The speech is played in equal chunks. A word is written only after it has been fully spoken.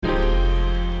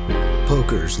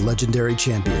poker's legendary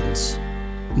champions,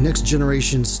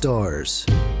 next-generation stars,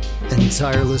 and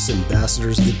tireless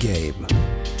ambassadors of the game,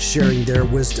 sharing their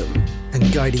wisdom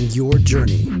and guiding your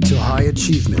journey to high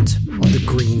achievement on the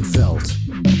green felt.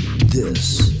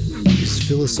 This is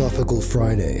Philosophical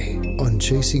Friday on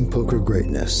Chasing Poker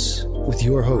Greatness with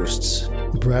your hosts,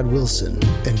 Brad Wilson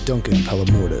and Duncan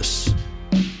Palamordis.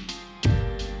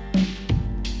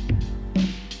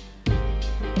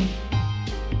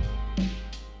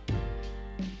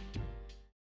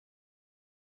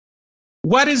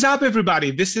 What is up,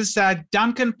 everybody? This is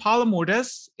Duncan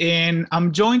Palamordis, and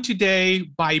I'm joined today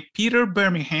by Peter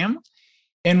Birmingham,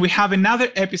 and we have another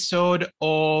episode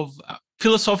of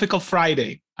Philosophical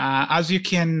Friday. As you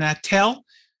can tell,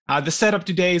 the setup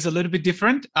today is a little bit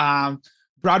different.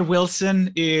 Brad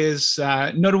Wilson is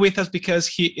not with us because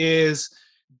he is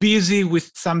busy with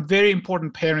some very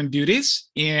important parent duties,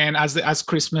 and as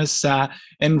Christmas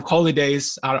and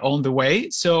holidays are on the way.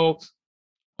 So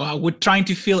we're trying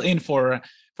to fill in for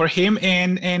him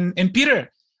and Peter.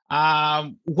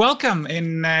 Welcome,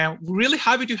 and really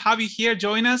happy to have you here.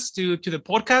 Join us to the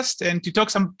podcast and to talk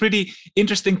some pretty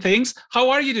interesting things. How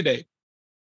are you today?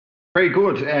 Very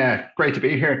good. Great to be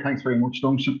here. Thanks very much,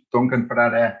 Duncan, for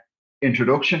that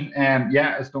introduction.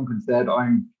 As Duncan said,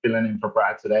 I'm filling in for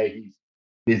Brad today. He's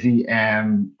busy.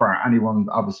 For anyone,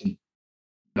 obviously,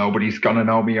 nobody's gonna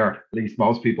know me, or at least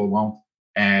most people won't.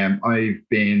 I've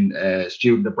been a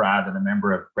student of Brad and a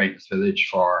member of Greatness Village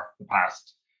for the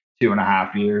past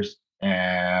 2.5 years.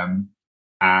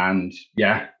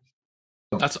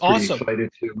 So that's awesome. Excited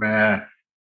to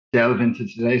delve into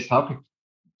today's topic.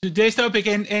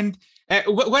 And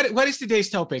what is today's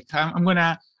topic? I'm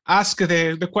gonna ask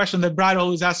the question that Brad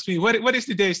always asks me. What is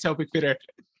today's topic, Peter?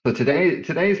 So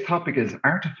today's topic is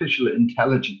artificial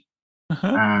intelligence,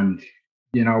 and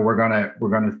we're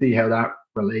gonna see how that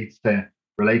relates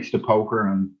to poker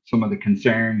and some of the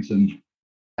concerns and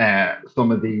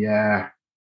some of the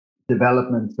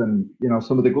developments and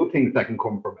some of the good things that can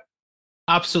come from it.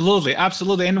 Absolutely.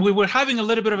 And we were having a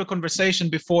little bit of a conversation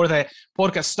before the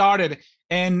podcast started,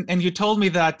 and you told me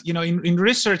that in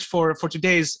research for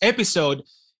today's episode,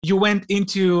 you went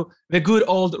into the good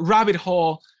old rabbit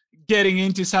hole, getting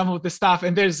into some of the stuff,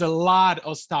 and there's a lot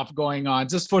of stuff going on.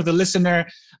 Just for the listener,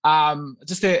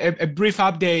 just a brief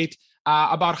update.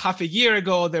 About half a year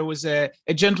ago, there was a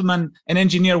gentleman, an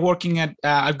engineer working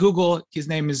at Google. His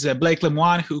name is Blake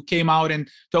Lemoine, who came out and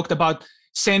talked about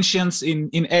sentience in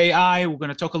AI. We're going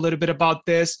to talk a little bit about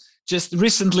this. Just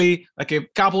recently, like a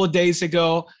couple of days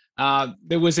ago,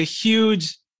 there was a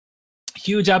huge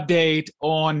update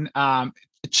on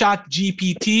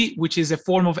ChatGPT, which is a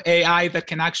form of AI that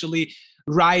can actually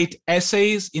write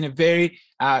essays in a very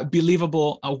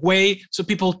believable way. So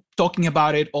people talking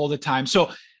about it all the time. So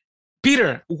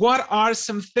Peter, what are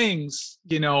some things,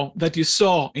 that you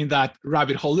saw in that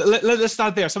rabbit hole? Let's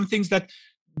start there. Some things that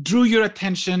drew your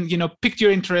attention, piqued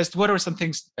your interest. What are some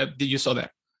things that you saw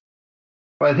there?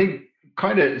 Well, I think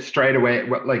kind of straight away,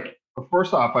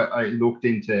 first off, I looked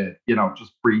into,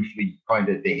 just briefly kind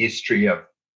of the history of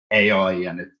AI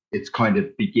and its kind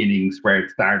of beginnings, where it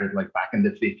started like back in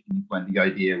the 50s when the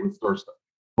idea was first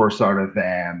sort of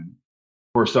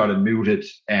mooted.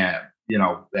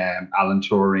 Alan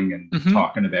Turing and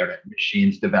talking about it,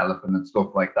 machines developing and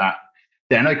stuff like that.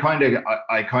 Then I kind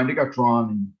of got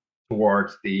drawn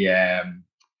towards the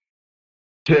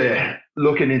to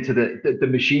looking into the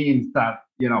machines that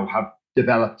have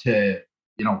developed to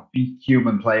beat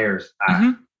human players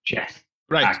at chess,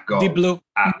 at Go, Deep Blue,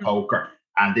 at poker,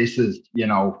 and this is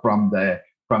from the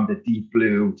Deep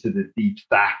Blue to the Deep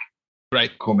Stack,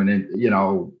 right? Coming in,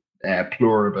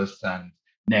 Pluribus, and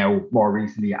now more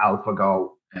recently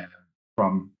AlphaGo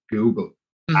from Google,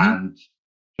 and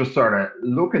just sort of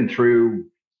looking through,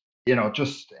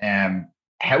 just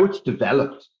how it's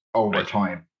developed over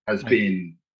time has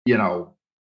been,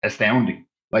 astounding.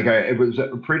 Like it was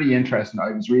pretty interesting.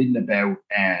 I was reading about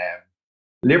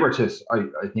Libertas,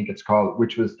 I think it's called,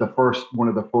 which was one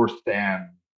of the first,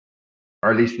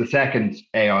 or at least the second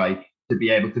AI to be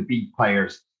able to beat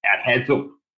players at heads up,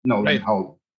 and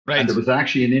hold. Right. And there was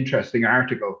actually an interesting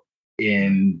article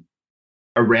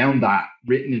around that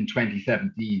written in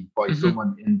 2017 by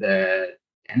someone in the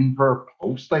Denver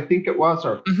Post, I think it was,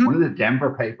 or one of the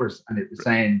Denver papers, and it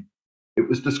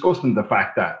was discussing the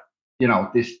fact that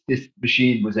this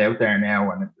machine was out there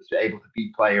now and it was able to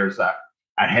beat players at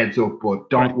heads up, but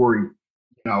don't worry,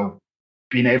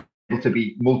 being able to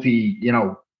beat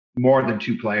more than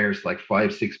 2 players, like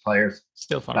 5-6 players,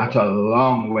 still far that's away. A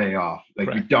long way off.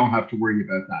 Like you don't have to worry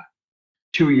about that.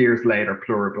 2 years later,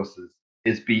 Pluribus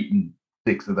is beating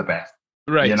 6 of the best.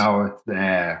 Right. It's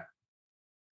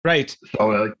Right.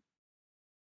 So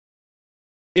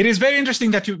it is very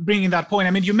interesting that you bring in that point.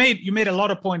 I mean, you made a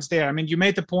lot of points there. I mean, you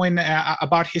made the point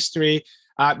about history.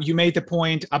 You made the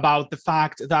point about the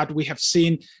fact that we have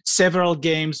seen several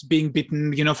games being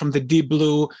beaten, from the Deep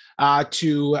Blue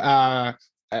to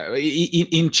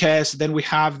in chess. Then we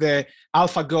have the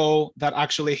AlphaGo that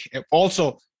actually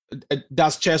also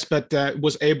does chess, but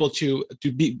was able to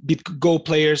beat Go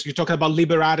players. You're talking about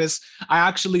Liberatus. I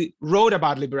actually wrote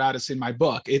about Liberatus in my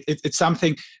book. It's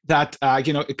something that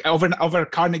over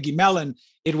Carnegie Mellon,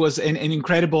 it was an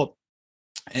incredible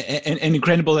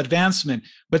advancement.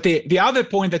 But the other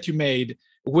point that you made,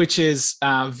 which is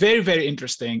very, very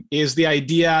interesting, is the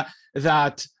idea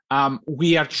that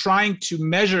we are trying to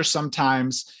measure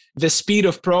sometimes the speed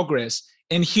of progress,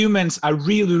 and humans are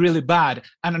really, really bad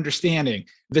at understanding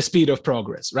the speed of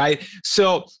progress, right?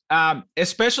 So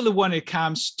especially when it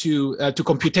comes to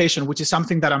computation, which is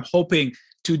something that I'm hoping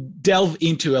to delve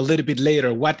into a little bit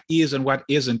later, what is and what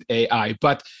isn't AI.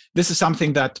 But this is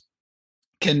something that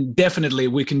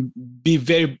we can be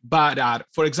very bad at.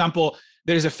 For example,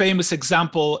 there is a famous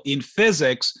example in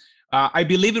physics. I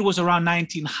believe it was around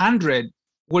 1900,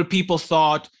 where people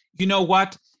thought, you know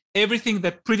what?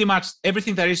 Pretty much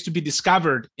everything that is to be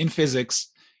discovered in physics,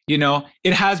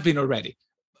 it has been already,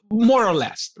 more or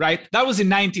less, right? That was in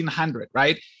 1900,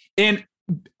 right? And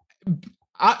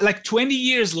like 20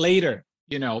 years later,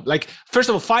 first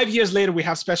of all, 5 years later, we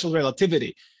have special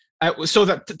relativity. So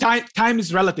that time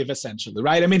is relative, essentially,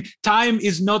 right? I mean, time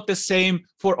is not the same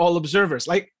for all observers.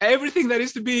 Like everything that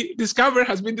is to be discovered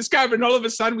has been discovered, and all of a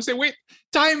sudden we say, wait,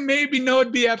 time maybe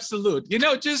not be absolute,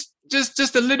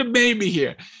 just a little maybe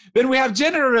here. Then we have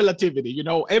general relativity.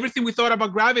 Everything we thought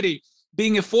about gravity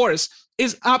being a force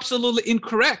is absolutely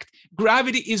incorrect.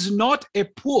 Gravity is not a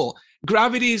pull.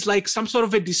 Gravity is like some sort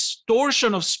of a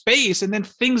distortion of space, and then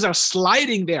things are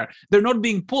sliding there. They're not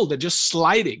being pulled, they're just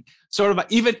sliding, sort of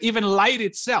even light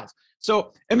itself.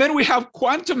 So, and then we have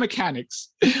quantum mechanics.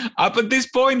 Up at this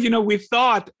point, we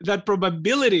thought that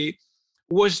probability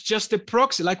was just a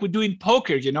proxy, like we do in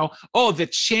poker, the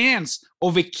chance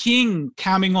of a king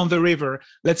coming on the river,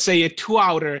 let's say a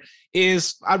 2-outer,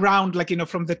 is around,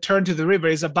 from the turn to the river,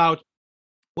 is about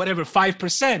whatever,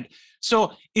 5%.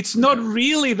 So it's not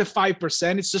really the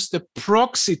 5%, it's just a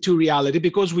proxy to reality,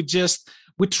 because we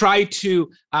try to,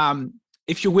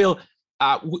 if you will,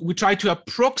 we try to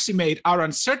approximate our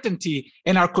uncertainty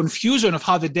and our confusion of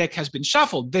how the deck has been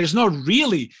shuffled. There's not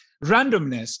really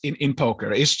randomness in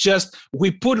poker. It's just we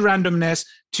put randomness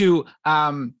to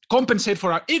compensate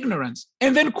for our ignorance.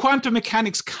 And then quantum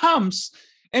mechanics comes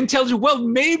and tells you, well,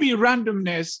 maybe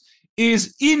randomness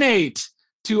is innate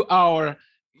to our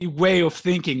way of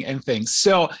thinking and things.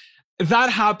 So that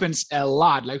happens a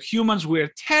lot. Like humans,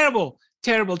 we're terrible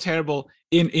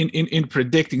in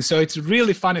predicting. So it's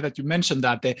really funny that you mentioned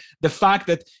that, the fact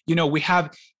that we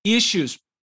have issues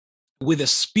with the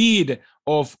speed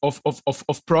of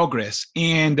progress.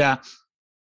 And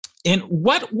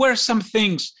what were some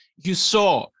things you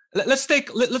saw? Let's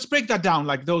break that down,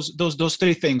 like those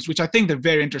three things, which I think they're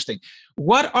very interesting.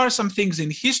 What are some things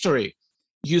in history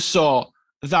you saw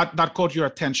that caught your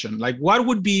attention? Like, what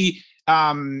would be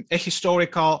a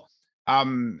historical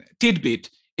tidbit?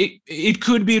 It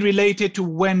could be related to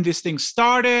when this thing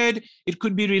started. It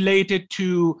could be related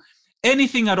to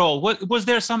anything at all. What was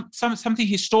there something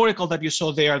historical that you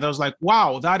saw there that was like,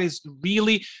 wow, that is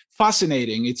really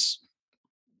fascinating? It's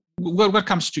what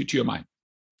comes to your mind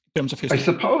in terms of history?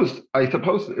 I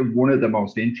suppose one of the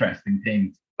most interesting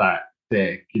things that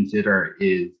to consider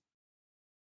is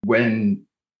when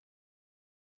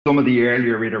some of the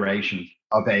earlier iterations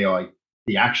of AI,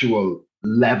 the actual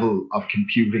level of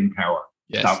computing power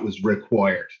that was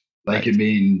required. Like, right. I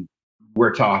mean,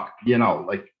 we're talking,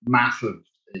 like massive,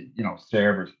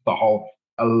 servers,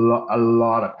 a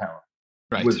lot of power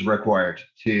was required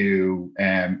to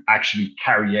actually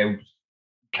carry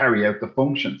out the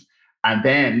functions. And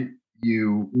then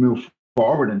you move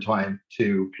forward in time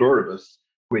to Pluribus,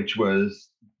 which was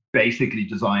basically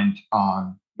designed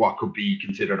on what could be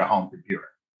considered a home computer.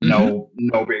 Mm-hmm.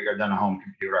 No bigger than a home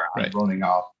computer, and running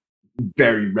off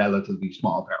very relatively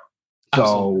small power.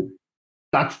 So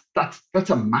that's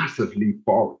a massive leap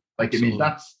forward. Like, absolutely. I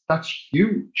mean, that's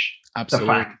huge. Absolutely.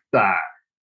 The fact that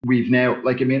we've now,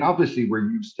 like, I mean, obviously we're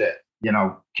used to,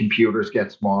 computers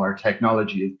get smaller,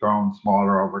 technology has grown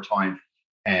smaller over time.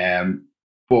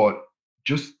 But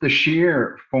just the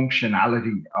sheer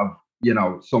functionality of,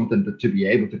 something to be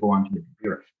able to go onto the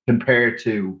computer compared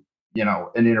to,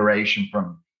 an iteration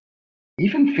from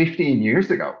even 15 years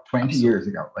ago, 20 Absolutely. Years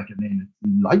ago. Like, I mean,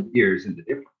 it's light years in the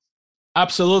difference.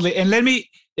 Absolutely. And let me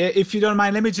if you don't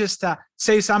mind, let me just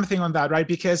say something on that, right?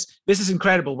 Because this is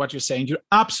incredible what you're saying. You're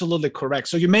absolutely correct.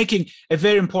 So you're making a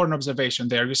very important observation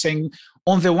there. You're saying,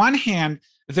 on the one hand,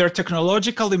 there are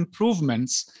technological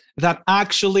improvements that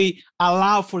actually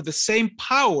allow for the same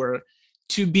power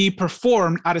to be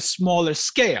performed at a smaller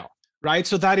scale, right?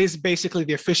 So that is basically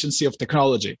the efficiency of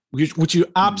technology, which you're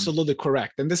absolutely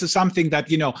correct. And this is something that,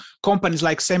 companies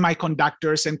like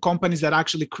semiconductors and companies that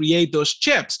actually create those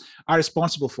chips are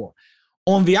responsible for.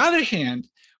 On the other hand,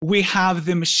 we have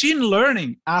the machine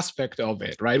learning aspect of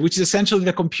it, right? Which is essentially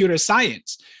the computer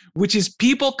science, which is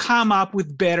people come up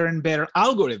with better and better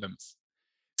algorithms.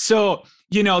 So,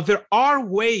 there are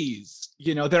ways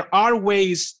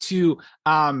to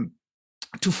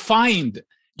find,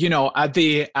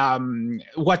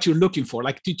 what you're looking for.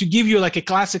 Like to give you like a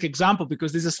classic example,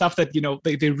 because this is stuff that,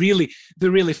 they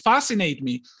really fascinate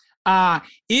me.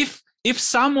 If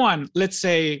someone, let's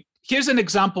say, here's an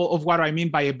example of what I mean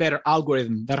by a better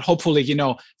algorithm that hopefully,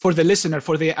 for the listener,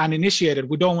 for the uninitiated,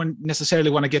 we don't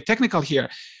necessarily want to get technical here.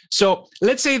 So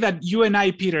let's say that you and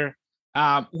I, Peter,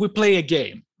 we play a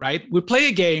game, right? We play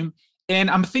a game, and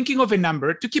I'm thinking of a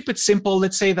number. To keep it simple,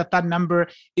 let's say that number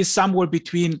is somewhere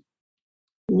between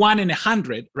 1 and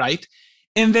 100, right?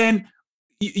 And then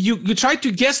you try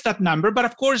to guess that number, but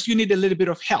of course you need a little bit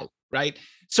of help, right?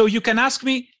 So you can ask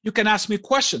me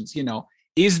questions.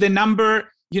 Is the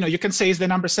number, you can say, is the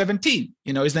number 17?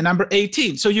 Is the number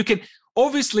 18? So you can,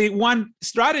 obviously, one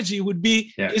strategy would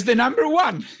be, is the number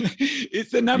 1? Is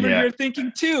the number you're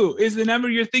thinking 2? Is the number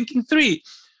you're thinking 3?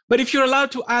 But if you're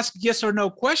allowed to ask yes or no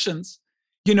questions,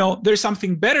 there's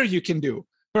something better you can do.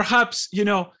 Perhaps, you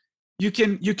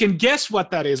can guess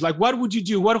what that is. Like, what would you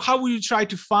do? How would you try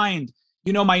to find,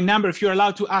 my number, if you're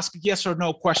allowed to ask yes or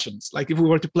no questions? Like if we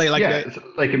were to play like that.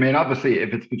 Obviously,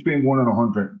 if it's between 1 and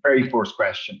 100, very first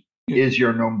question, is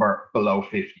your number below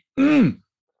 50?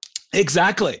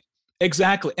 Exactly.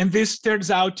 And this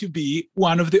turns out to be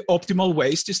one of the optimal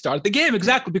ways to start the game.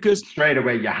 Exactly, because straight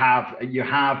away you have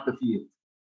the field.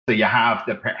 So you have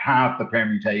the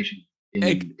permutation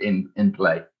in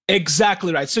play.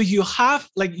 Exactly right. So you have,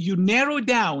 you narrow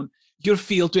down your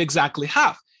field to exactly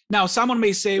half. Now, someone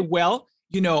may say, well,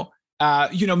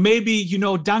 maybe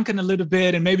Duncan a little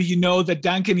bit, and maybe that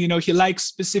Duncan, he likes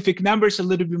specific numbers a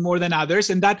little bit more than others,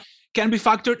 and that can be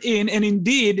factored in. And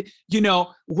indeed,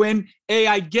 when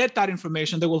AI get that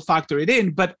information, they will factor it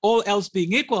in. But all else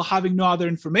being equal, having no other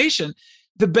information,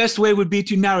 the best way would be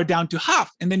to narrow down to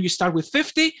half, and then you start with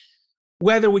 50.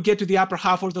 Whether we get to the upper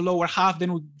half or the lower half,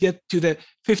 then we get to the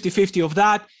 50-50 of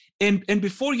that. And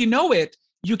before you know it,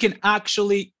 you can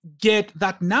actually get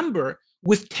that number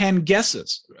with 10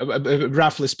 guesses,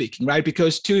 roughly speaking, right?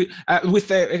 Because I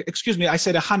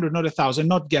said 100, not 1,000,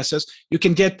 not guesses. We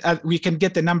can get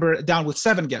the number down with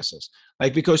 7 guesses,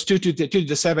 because 2 to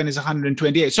the 7 is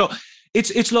 128. So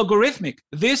it's logarithmic.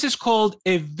 This is called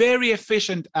a very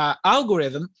efficient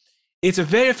algorithm. It's a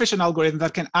very efficient algorithm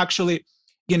that can actually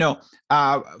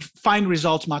find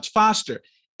results much faster.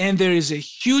 And there is a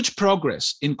huge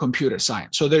progress in computer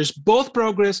science. So there's both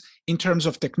progress in terms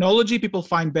of technology, people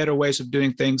find better ways of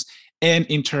doing things, and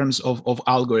in terms of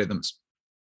algorithms.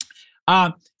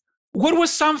 What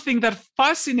was something that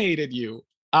fascinated you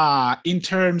in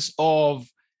terms of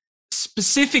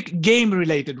specific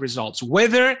game-related results,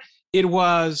 whether it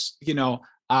was,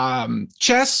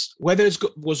 chess, whether it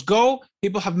was Go?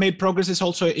 People have made progresses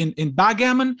also in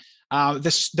backgammon.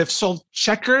 They've solved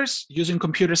checkers using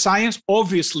computer science,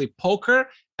 obviously poker,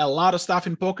 a lot of stuff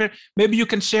in poker. Maybe you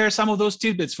can share some of those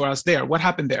tidbits for us there. What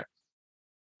happened there?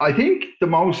 I think the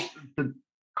most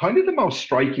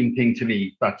striking thing to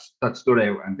me that stood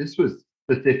out, and this was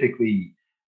specifically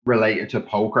related to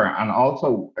poker, and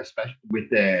also especially with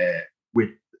the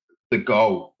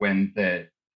Go, when the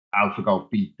AlphaGo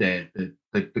beat the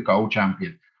Go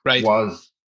champion, right,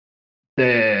 was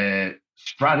the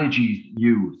strategies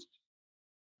used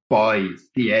by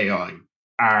the AI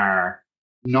are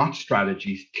not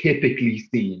strategies typically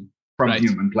seen from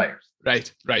human players.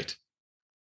 Right.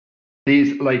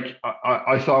 These,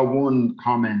 I saw one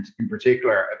comment in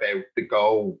particular about the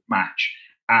Go match,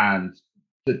 and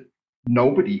that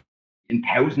nobody in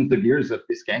thousands of years of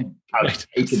this game has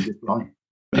taken this line.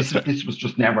 This was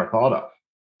just never thought of,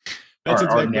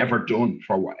 or never done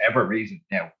for whatever reason.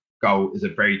 Now, Go is a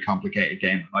very complicated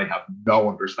game. I have no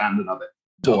understanding of it,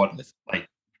 but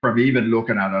from even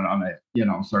looking at it on a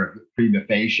sort of prima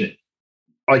facie,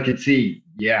 I could see,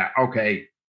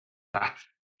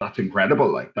 that's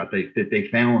incredible. That they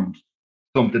found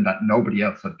something that nobody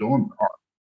else had done or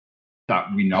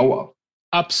that we know of.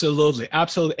 Absolutely,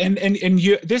 absolutely, and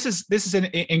you. This is an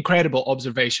incredible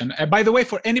observation. By the way,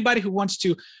 for anybody who wants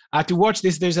to watch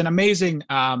this, there's an amazing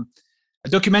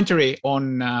documentary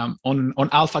on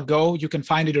AlphaGo. You can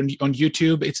find it on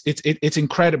YouTube. It's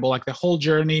incredible, like the whole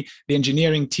journey, the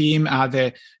engineering team,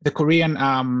 the Korean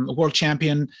world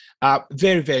champion.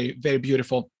 Very, very, very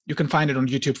beautiful. You can find it on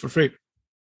YouTube for free.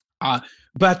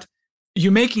 But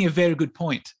you're making a very good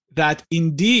point that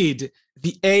indeed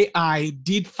the AI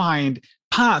did find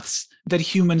paths that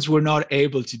humans were not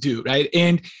able to do, right?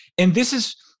 And this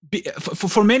is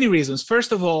for many reasons.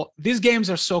 First of all, these games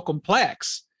are so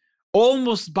complex.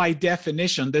 Almost by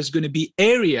definition, there's going to be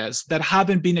areas that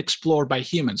haven't been explored by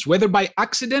humans, whether by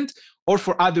accident or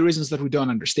for other reasons that we don't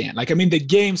understand. Like, I mean, the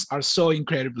games are so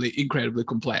incredibly, incredibly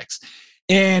complex.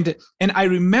 And I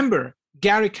remember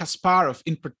Garry Kasparov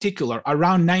in particular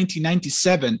around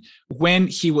 1997 when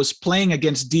he was playing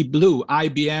against Deep Blue,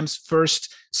 IBM's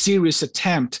first serious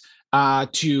attempt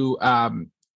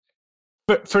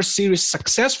first serious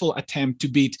successful attempt to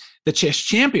beat the chess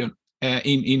champion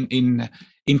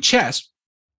in chess.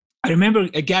 I remember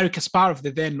Garry Kasparov,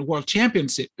 the then world champion,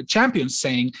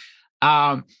 saying,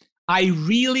 "I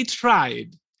really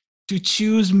tried to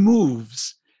choose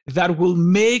moves that will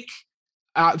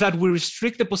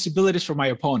restrict the possibilities for my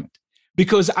opponent,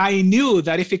 because I knew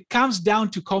that if it comes down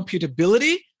to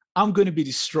computability, I'm going to be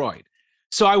destroyed.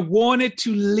 So I wanted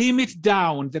to limit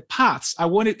down the paths. I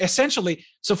wanted essentially,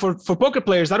 so for poker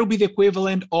players, that would be the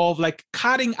equivalent of like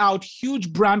cutting out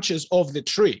huge branches of the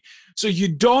tree. So you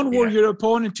don't want your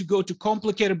opponent to go to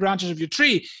complicated branches of your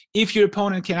tree if your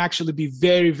opponent can actually be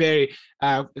very, very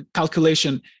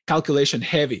calculation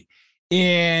heavy."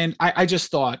 And I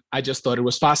just thought it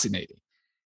was fascinating.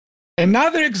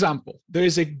 Another example, there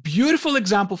is a beautiful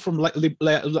example from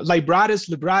Libratis,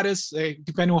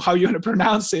 depending on how you want to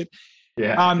pronounce it.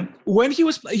 Yeah. When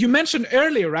you mentioned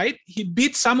earlier, right? He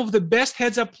beat some of the best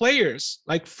heads-up players,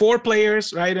 like 4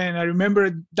 players, right? And I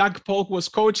remember Doug Polk was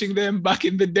coaching them back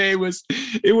in the day.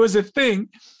 It was a thing.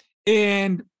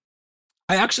 And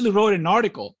I actually wrote an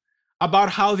article about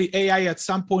how the AI at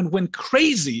some point went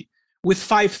crazy with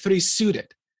 5-3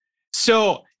 suited.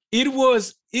 So it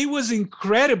was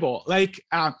incredible. Like,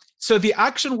 so the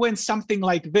action went something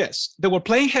like this. They were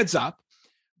playing heads up,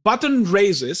 button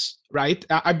raises, right?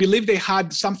 I believe they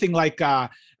had something like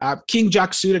King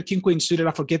Jack suited, King Queen suited.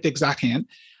 I forget the exact hand.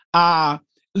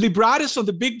 Libratis on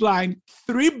the big blind,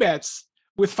 3 bets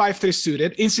with 5-3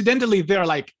 suited. Incidentally, they're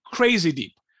like crazy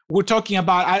deep. We're talking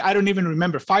about, I don't even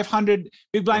remember, 500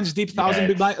 big blinds deep, 1,000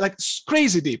 big blinds, like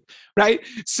crazy deep, right?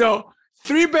 So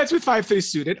 3 bets with 5-3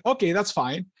 suited. Okay, that's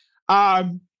fine.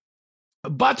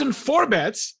 Button 4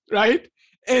 bets, right?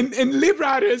 And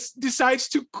Libratis decides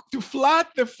to flat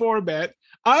the 4-bet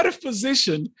out of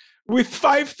position with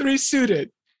 5-3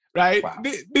 suited, right? Wow.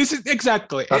 This is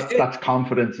exactly. That's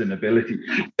confidence in ability.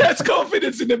 That's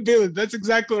confidence in ability. That's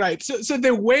exactly right. So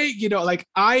the way, like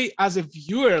I, as a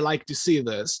viewer, like to see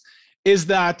this is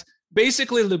that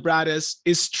basically Libratis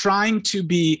is trying to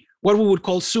be what we would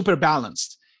call super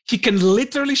balanced. He can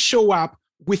literally show up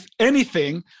with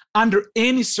anything under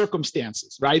any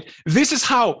circumstances, right? This is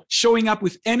how showing up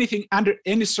with anything under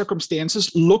any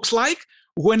circumstances looks like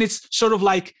when it's sort of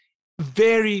like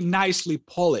very nicely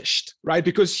polished, right?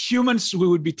 Because humans, we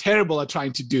would be terrible at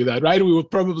trying to do that, right? We would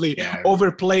probably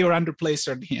overplay or underplay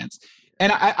certain hands.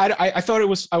 And I thought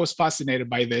I was fascinated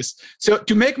by this. So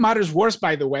to make matters worse,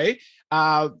 by the way,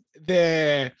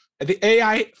 the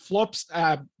AI flops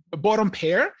bottom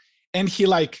pair, and he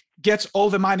like gets all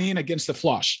the money in against the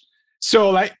flush. So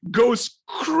like goes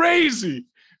crazy,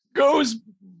 goes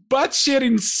batshit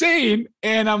insane.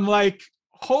 And I'm like,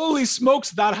 holy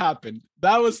smokes, that happened.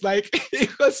 That was like, it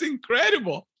was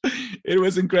incredible. It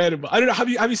was incredible. I don't know. Have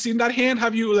you seen that hand?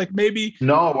 Have you like maybe?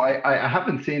 No, I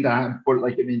haven't seen that hand, but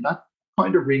like, I mean, that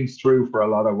kind of rings true for a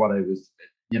lot of what I was,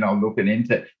 looking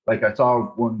into. Like I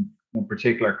saw one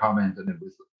particular comment, and it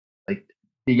was like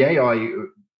the AI,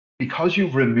 because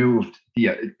you've removed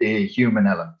the human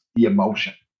element, the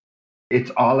emotion, it's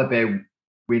all about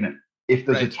winning. If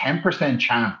there's a 10%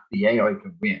 chance the AI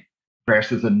can win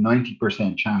versus a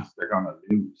 90% chance they're going to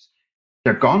lose,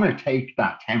 they're going to take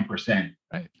that 10%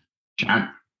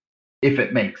 chance if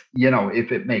it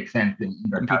makes sense in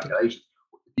their calculations.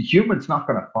 The human's not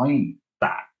going to find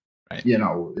that. Right.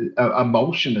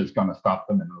 Emotion is going to stop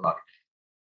them in a lot.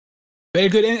 Very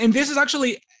good. And this is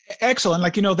actually excellent.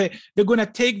 Like, they're going to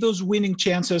take those winning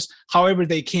chances however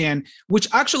they can, which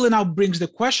actually now brings the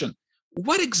question,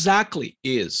 what exactly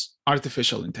is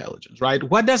artificial intelligence, right?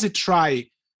 What does it try?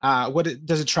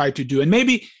 Does it try to do? And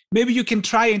maybe you can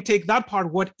try and take that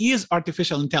part, what is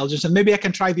artificial intelligence? And maybe I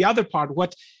can try the other part,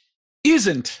 what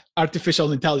isn't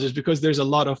artificial intelligence, because there's a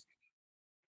lot of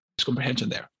comprehension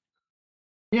there.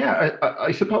 Yeah,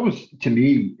 I suppose to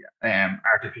me,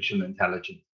 artificial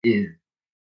intelligence is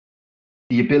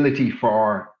the ability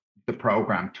for the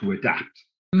program to adapt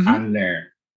and learn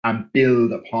and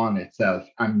build upon itself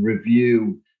and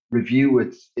review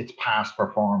its past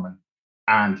performance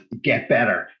and get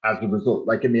better as a result.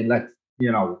 Like, I mean, let's,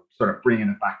 sort of bringing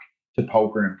it back to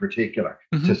poker in particular,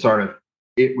 to sort of,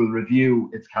 it will review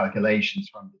its calculations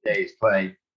from the day's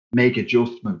play, make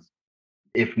adjustments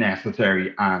if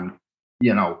necessary, and,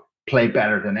 play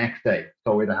better the next day.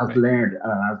 So it has learned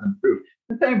and it has improved.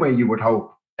 The same way you would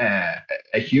hope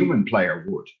a human player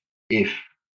would,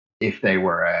 if they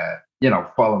were,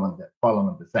 following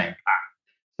the same path.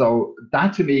 So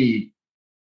that, to me,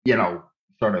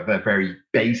 sort of a very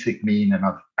basic meaning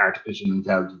of artificial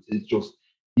intelligence is just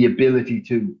the ability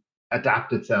to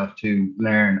adapt itself, to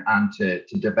learn and to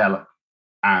develop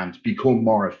and become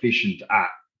more efficient at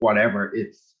whatever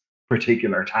its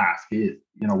particular task is,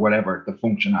 whatever the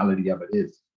functionality of it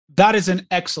is. That is an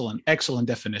excellent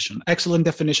definition.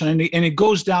 And it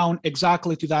goes down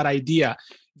exactly to that idea.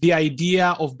 The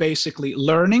idea of basically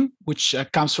learning, which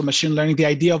comes from machine learning, the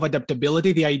idea of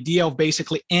adaptability, the idea of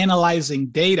basically analyzing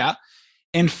data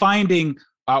and finding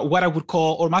what I would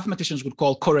call, or mathematicians would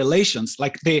call, correlations.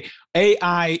 Like, the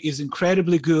AI is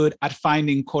incredibly good at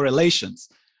finding correlations.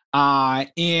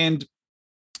 And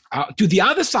to the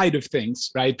other side of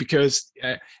things, right? Because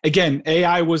again,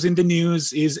 AI was in the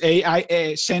news. Is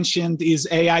AI sentient? Is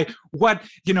AI what?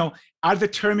 Are the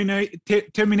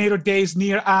Terminator days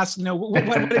near us?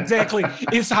 What exactly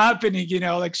is happening?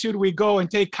 Like, should we go and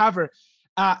take cover?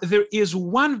 There is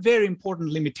one very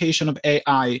important limitation of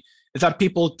AI that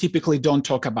people typically don't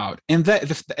talk about, and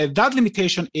that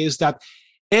limitation is that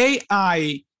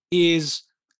AI is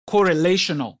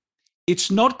correlational.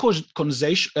 It's not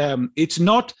causation. It's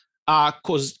not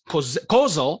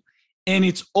causal, and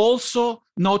it's also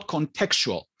not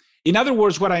contextual. In other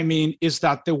words, what I mean is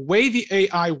that the way the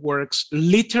AI works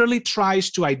literally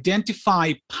tries to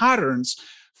identify patterns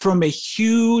from a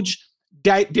huge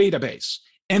database,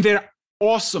 and they're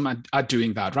awesome at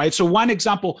doing that, right? So one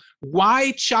example,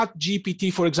 why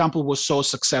ChatGPT, for example, was so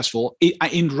successful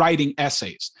in writing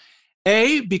essays.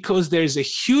 Because there's a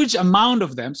huge amount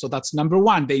of them. So that's number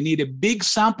one. They need a big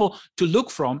sample to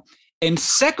look from. And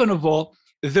second of all,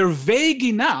 they're vague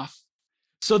enough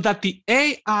so that the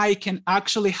AI can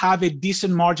actually have a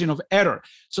decent margin of error.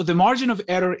 So the margin of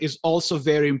error is also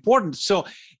very important. So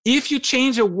if you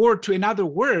change a word to another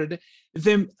word,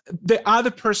 then the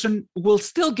other person will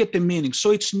still get the meaning.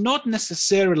 So it's not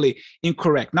necessarily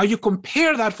incorrect. Now you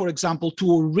compare that, for example,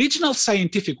 to original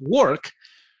scientific work,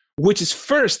 which is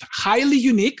first highly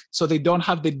unique, so they don't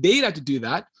have the data to do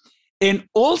that. And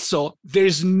also,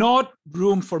 there's not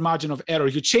room for margin of error.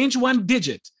 You change one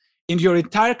digit in your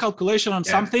entire calculation on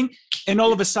something, and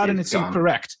all of a sudden it's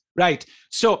incorrect, right?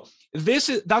 So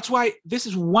that's why this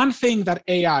is one thing that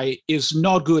AI is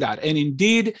not good at. And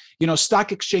indeed,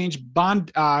 Stack Exchange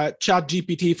banned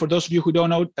ChatGPT. For those of you who don't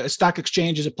know, Stack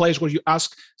Exchange is a place where you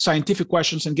ask scientific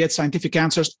questions and get scientific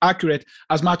answers, accurate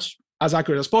as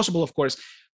accurate as possible, of course.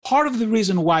 Part of the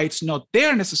reason why it's not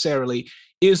there necessarily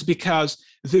is because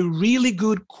they're really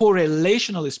good,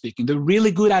 correlationally speaking. They're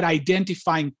really good at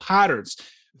identifying patterns.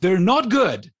 They're not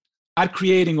good at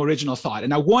creating original thought.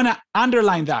 And I want to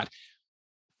underline that.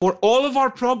 For all of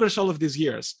our progress all of these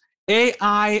years,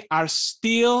 AI are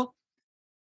still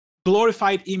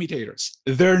glorified imitators.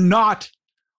 They're not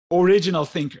original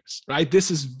thinkers, right? This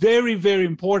is very, very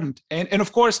important. And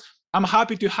of course, I'm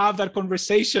happy to have that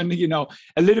conversation, a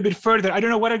little bit further. I don't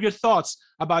know, what are your thoughts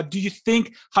about,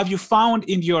 have you found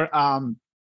in your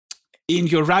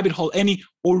rabbit hole any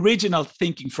original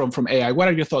thinking from AI? What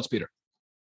are your thoughts, Peter?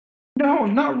 No,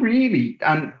 not really.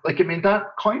 And that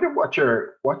kind of what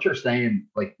you're saying,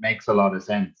 makes a lot of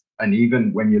sense. And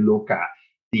even when you look at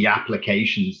the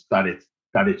applications that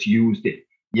it's used in,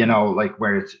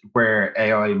 where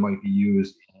AI might be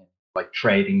used in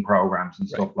trading programs and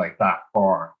stuff like that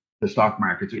for the stock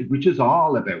markets, which is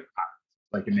all about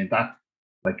patterns.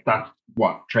 That's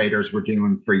what traders were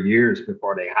doing for years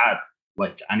before they had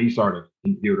any sort of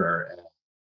computer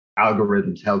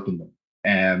algorithms helping them.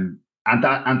 And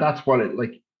that's what it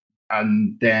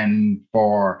and then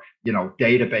for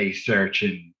database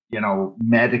searching,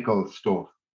 medical stuff,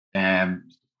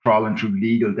 crawling through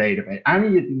legal database,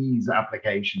 any of these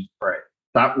applications for it,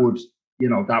 that would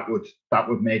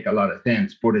make a lot of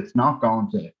sense. But it's not going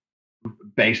to,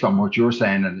 based on what you're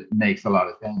saying, and it makes a lot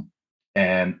of sense.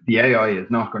 The AI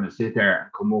is not going to sit there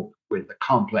and come up with a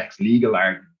complex legal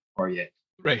argument for you,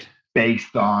 right?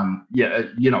 Based on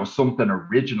something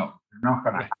original. They're not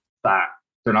going to have that.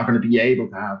 They're not going to be able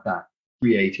to have that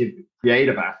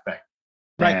creative aspect.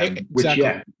 Right. Exactly. Which,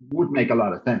 yeah, would make a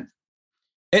lot of sense.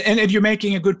 And you're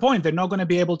making a good point. They're not going to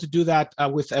be able to do that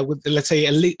with let's say,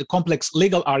 a complex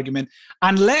legal argument,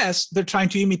 unless they're trying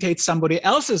to imitate somebody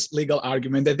else's legal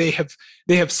argument that they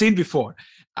have seen before.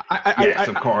 Yes,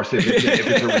 of course. If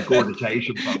it's a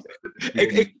regurgitation process,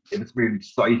 if it's really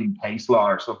citing case law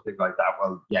or something like that,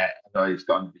 well, yeah, AI is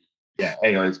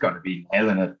going to be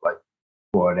nailing it. Like,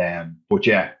 but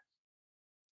yeah.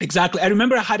 Exactly. I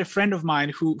remember I had a friend of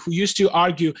mine who used to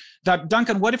argue that,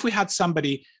 Duncan, what if we had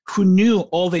somebody who knew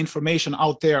all the information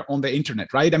out there on the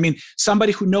internet, right? I mean,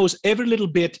 somebody who knows every little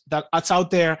bit that's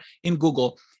out there in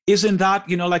Google. Isn't that,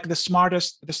 like the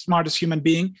smartest human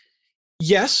being?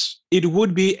 Yes, it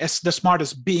would be the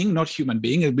smartest being, not human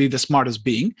being. It would be the smartest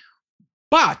being.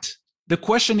 But the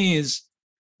question is,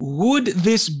 would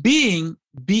this being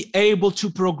be able to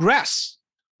progress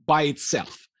by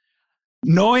itself?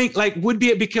 Knowing, would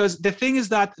be, because the thing is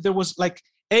that there was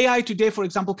AI today, for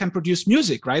example, can produce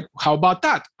music, right? How about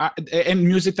that? And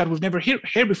music that we've never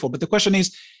heard before. But the question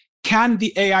is, can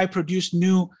the AI produce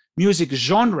new music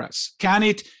genres? Can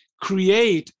it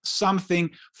create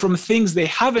something from things they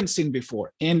haven't seen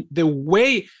before? And the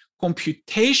way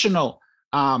computational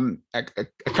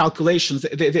calculations,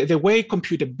 the way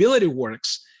computability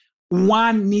works,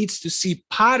 one needs to see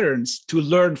patterns to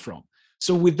learn from.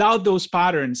 So without those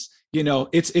patterns,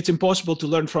 it's impossible to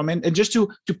learn from. And just to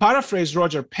paraphrase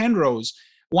Roger Penrose,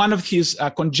 one of his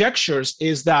conjectures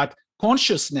is that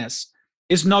consciousness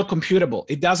is not computable.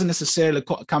 It doesn't necessarily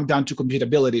come down to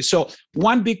computability. So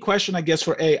one big question, I guess,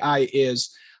 for AI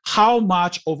is how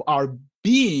much of our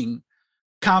being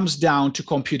comes down to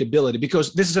computability?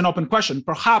 Because this is an open question.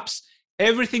 Perhaps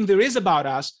everything there is about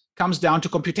us comes down to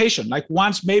computation. Like,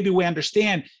 once maybe we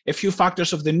understand a few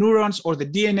factors of the neurons or the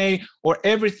DNA or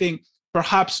everything,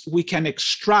 perhaps we can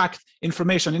extract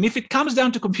information. And if it comes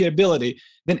down to computability,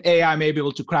 then AI may be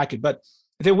able to crack it. But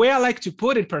the way I like to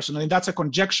put it personally, and that's a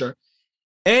conjecture,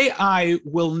 AI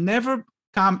will never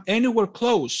come anywhere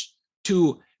close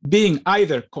to being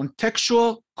either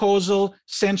contextual, causal,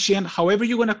 sentient, however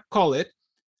you're going to call it,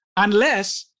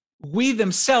 unless we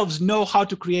themselves know how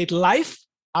to create life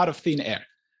out of thin air,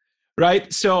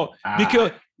 right? So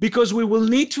because we will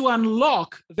need to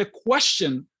unlock the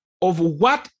question of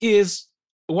what is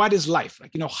life?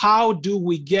 How do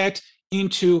we get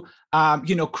into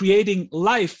creating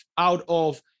life out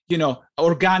of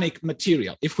organic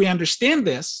material? If we understand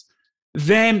this,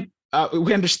 then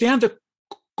we understand the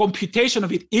computation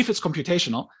of it. If it's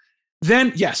computational,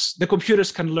 then yes, the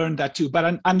computers can learn that too.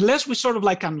 But unless we sort of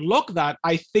unlock that,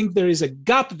 I think there is a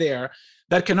gap there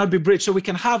that cannot be bridged. So we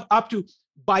can have up to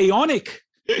bionic,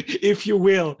 if you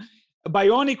will,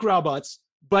 bionic robots,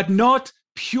 but not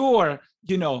pure,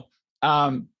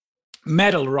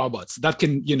 metal robots that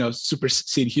can,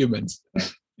 supersede humans.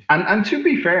 And to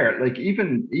be fair,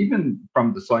 even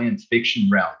from the science fiction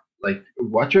realm,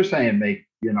 what you're saying,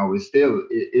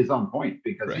 is on point,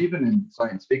 because right. Even in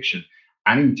science fiction,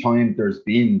 anytime there's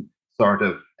been sort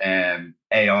of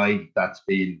AI that's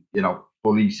been,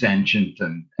 fully sentient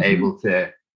and able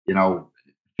to,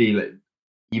 feel it,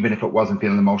 even if it wasn't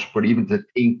feeling emotion, but even to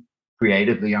think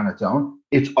creatively on its own,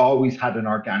 it's always had an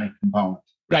organic component.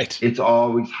 Right. It's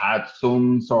always had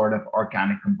some sort of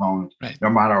organic component. Right. No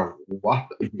matter what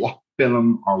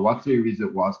film or what series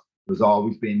it was, there's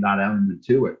always been that element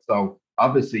to it. So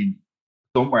obviously,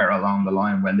 somewhere along the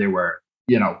line, when they were,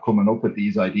 coming up with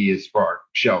these ideas for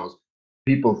shows,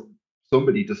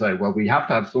 somebody decided, well, we have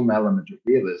to have some element of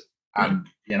realism. And,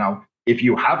 if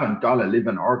you haven't got a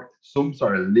living some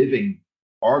sort of living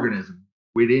organism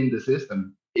within the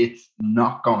system, it's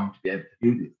not going to be able to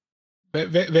do this.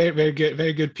 Very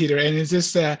good, Peter. And is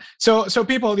this so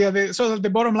people? Yeah. So the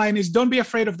bottom line is, don't be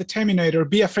afraid of the Terminator.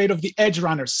 Be afraid of the Edge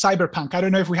Runners, Cyberpunk. I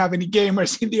don't know if we have any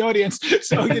gamers in the audience.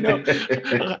 So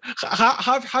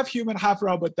half human, half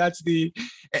robot.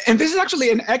 And this is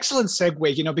actually an excellent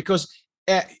segue. Because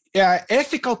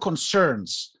ethical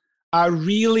concerns are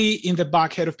really in the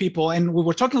back head of people. And we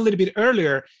were talking a little bit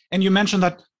earlier, and you mentioned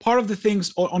that part of the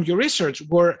things on your research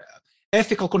were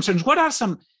ethical concerns. What are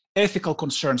some ethical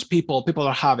concerns people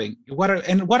are having? What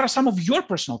are some of your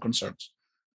personal concerns?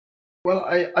 Well,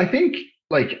 I think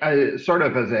sort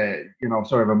of as a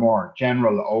sort of a more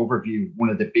general overview, one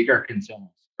of the bigger concerns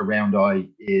around AI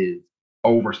is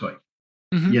oversight.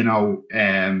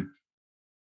 Mm-hmm.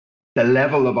 The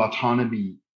level of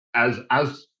autonomy as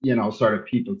sort of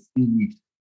people see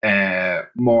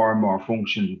more and more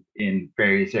function in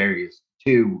various areas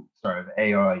to sort of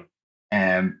AI,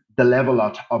 the level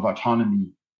of autonomy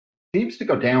seems to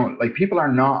go down. People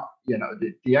are not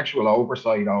the actual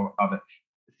oversight of it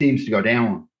seems to go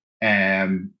down.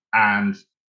 And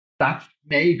that's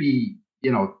maybe,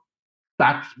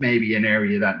 that's maybe an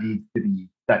area that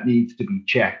needs to be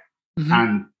checked. Mm-hmm.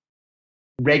 And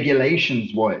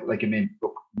regulations,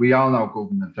 look, we all know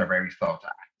governments are very slow to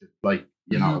act. It's like,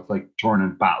 Mm-hmm. it's like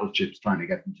turning battleships trying to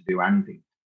get them to do anything.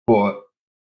 But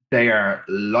they are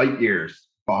light years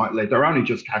behind. Like, they're only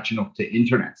just catching up to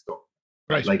internet stuff.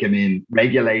 Right. Like,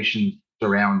 regulations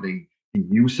surrounding the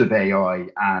use of AI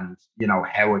and,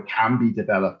 how it can be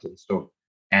developed and stuff.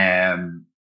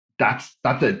 That's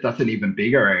an even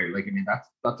bigger area. Like,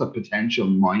 that's a potential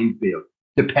minefield,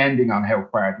 depending on how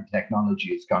far the technology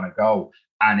is going to go.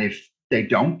 And if they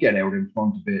don't get out in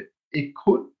front of it,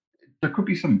 there could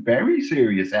be some very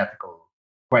serious ethical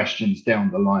questions down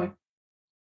the line.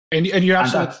 And you're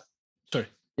absolutely sorry.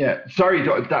 Yeah, sorry.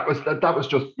 That was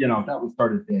just, that was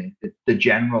sort of the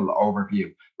general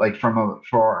overview. Like, from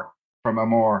a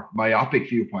more myopic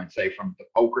viewpoint, say from the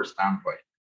poker standpoint,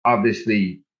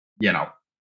 obviously,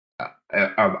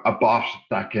 a bot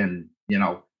that can,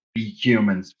 beat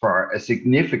humans for a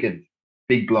significant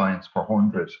big blinds for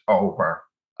hundreds over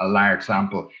a large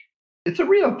sample. It's a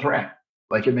real threat.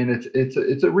 Like,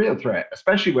 it's a real threat,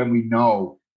 especially when we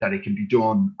know that it can be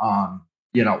done on,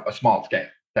 a small scale,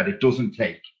 that it doesn't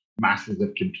take masses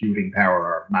of computing power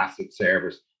or massive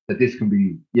servers, that this can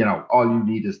be, all you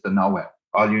need is the know-how.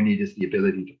 All you need is the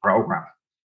ability to program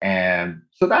it. And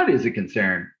so that is a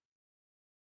concern.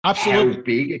 Absolutely. How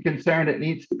big a concern it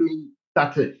needs to be,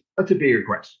 that's a bigger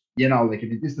question.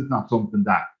 This is not something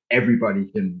that everybody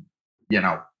can,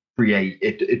 create.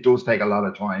 It does take a lot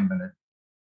of time, and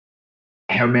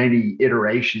how many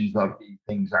iterations of these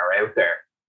things are out there?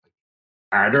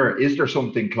 Is there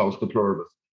something close to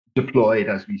Pluribus deployed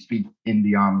as we speak in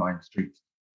the online streets?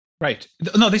 Right.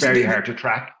 No, this is hard to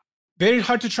track. Very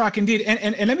hard to track indeed.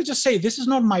 And let me just say, this is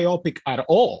not myopic at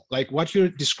all. Like, what you're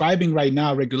describing right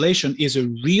now, regulation is a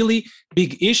really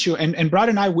big issue. And Brad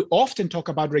and I, we often talk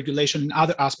about regulation in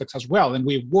other aspects as well. And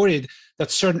we're worried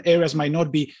that certain areas might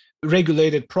not be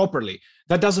regulated properly.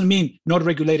 That doesn't mean not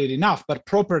regulated enough, but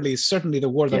properly is certainly the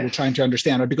word that we're trying to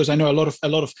understand. Right? Because I know a lot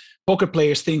of poker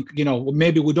players think,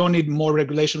 maybe we don't need more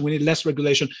regulation, we need less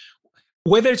regulation.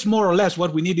 Whether it's more or less,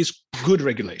 what we need is good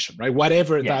regulation, right?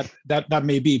 Whatever that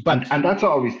may be. But and that's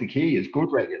always the key, is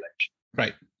good regulation.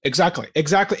 Right. Exactly.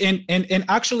 And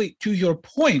actually, to your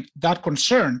point, that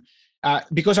concern,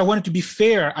 because I wanted to be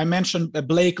fair, I mentioned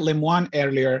Blake Lemoine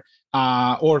earlier,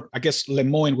 or I guess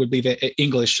Lemoine would be the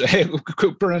English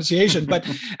pronunciation, but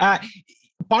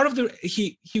part of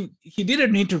he did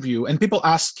an interview, and people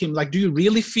asked him, like, do you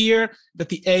really fear that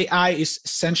the AI is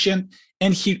sentient?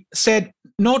 And he said,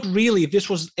 not really. This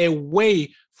was a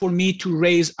way for me to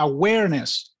raise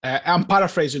awareness. I'm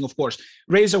paraphrasing, of course,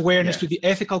 raise awareness to the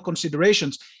ethical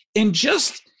considerations. And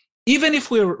just, even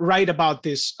if we're right about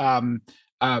this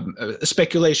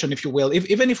speculation, if you will,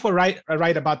 even if we're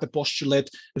right about the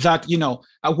postulate that,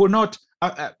 we're not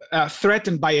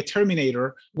threatened by a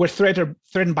Terminator, we're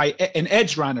threatened by an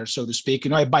edge runner, so to speak, a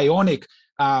bionic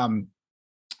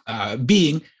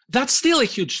being, that's still a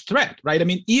huge threat, right? I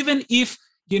mean, even if,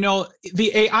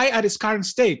 the AI at its current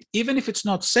state, even if it's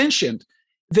not sentient,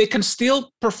 they can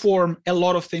still perform a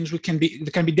lot of things that can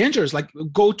be dangerous, like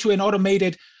go to an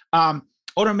automated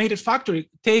factory,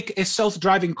 take a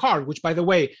self-driving car, which, by the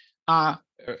way,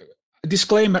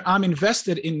 disclaimer, I'm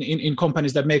invested in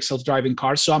companies that make self-driving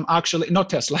cars, so I'm actually not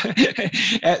Tesla.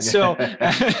 So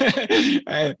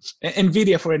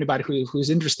NVIDIA, for anybody who's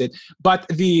interested. But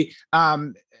the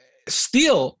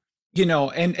still,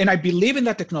 and I believe in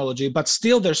that technology, but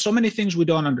still there's so many things we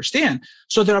don't understand.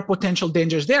 So there are potential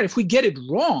dangers there. If we get it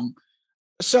wrong,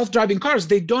 self-driving cars,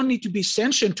 they don't need to be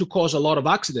sentient to cause a lot of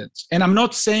accidents. And I'm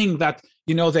not saying that,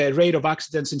 the rate of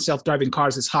accidents in self-driving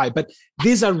cars is high, but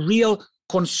these are real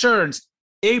concerns,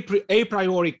 a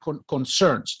priori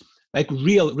concerns, like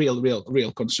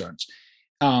real concerns.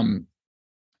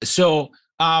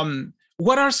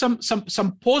 What are some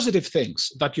positive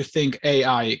things that you think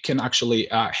AI can actually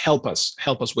help us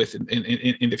with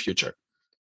in the future?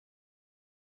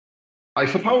 I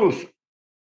suppose,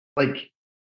 like,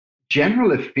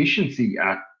 general efficiency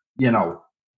at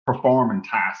performing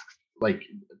tasks, like,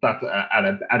 that's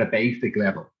at a basic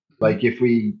level. Like, if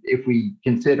we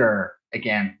consider,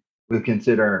 again, we'll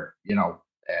consider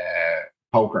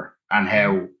poker and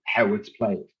how it's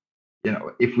played.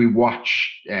 If we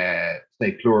watch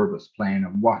say Pluribus playing,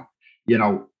 and what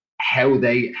how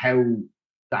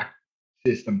that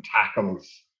system tackles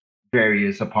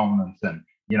various opponents, and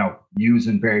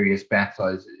using various bet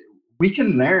sizes, we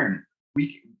can learn.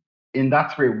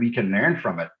 That's where we can learn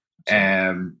from it.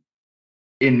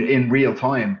 in real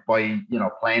time by, you know,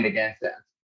 playing against it.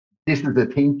 This is a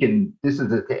thinking. This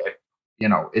is a, you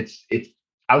know, it's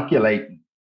calculating.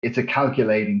 It's a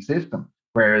calculating system.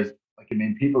 Whereas, like, I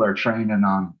mean, people are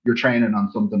you're training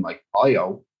on something like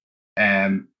IO.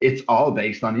 It's all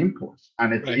based on inputs,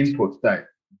 and it's inputs that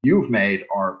you've made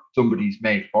or somebody's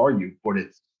made for you, but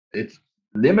it's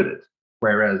limited.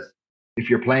 Whereas if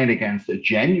you're playing against a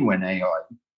genuine AI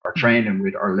or training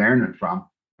with or learning from,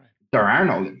 there are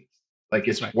no limits. Like,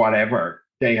 it's whatever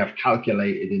they have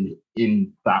calculated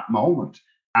in that moment.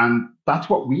 And that's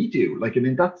what we do. Like, I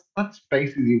mean, that's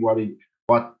basically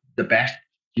what the best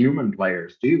human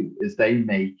players do, is they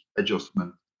make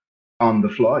adjustments on the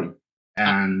fly.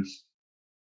 And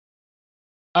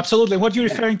absolutely, what you're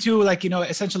referring to, like, you know,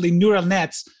 essentially neural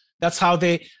nets, that's how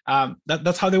they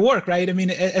that's how they work, right? I mean,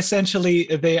 essentially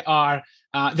they are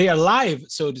live,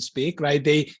 so to speak, right?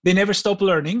 They never stop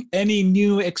learning. Any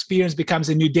new experience becomes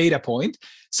a new data point,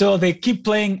 so they keep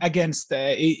playing against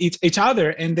each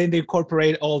other, and then they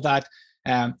incorporate all that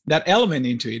that element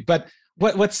into it. But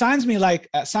what sounds to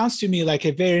me like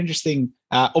a very interesting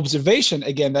observation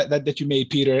again that you made,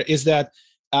 Peter, is that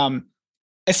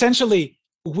essentially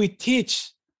we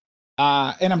teach,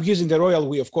 and I'm using the royal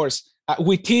we, of course.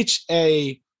 We teach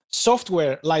a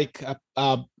software like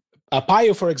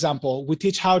Pio, for example. We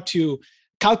teach how to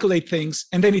calculate things,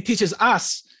 and then it teaches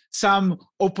us some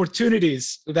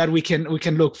opportunities that we can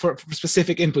look for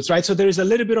specific inputs, right? So there is a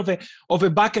little bit of a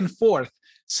back and forth.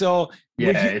 So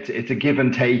it's a give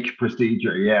and take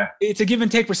procedure. Yeah, it's a give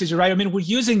and take procedure, right? I mean, we're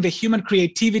using the human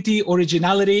creativity,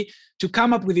 originality to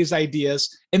come up with these ideas,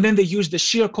 and then they use the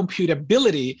sheer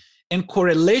computability and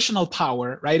correlational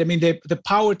power, right? I mean, the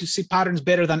power to see patterns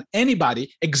better than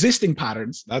anybody, existing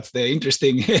patterns. That's the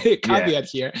interesting caveat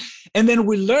here. And then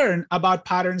we learn about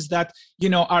patterns that, you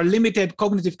know, our limited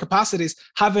cognitive capacities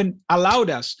haven't allowed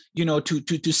us, you know,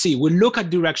 to see. We look at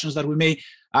directions that we may,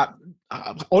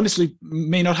 honestly,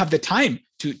 may not have the time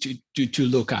to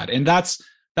look at. And that's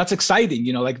exciting,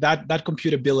 you know, like that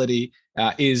computability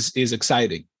is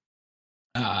exciting.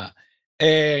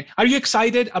 Are you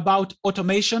excited about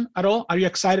automation at all? Are you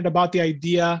excited about the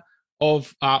idea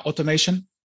of automation?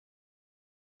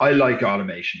 I like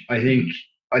automation. I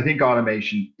think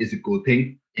automation is a good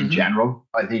thing in general.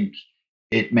 I think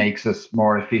it makes us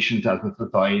more efficient as a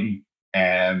society.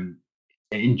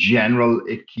 In general,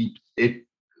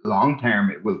 long term,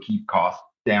 it will keep costs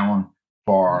down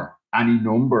for any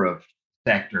number of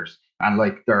sectors. And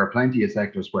like, there are plenty of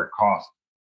sectors where costs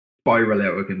spiral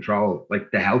out of control,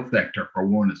 like the health sector for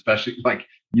one, especially like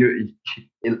you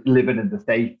living in the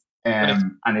States.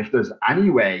 And if there's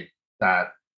any way that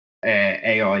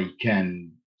AI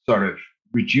can sort of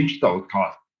reduce those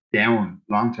costs down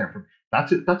long term,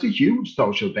 that's a huge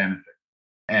social benefit.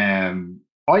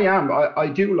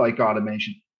 I do like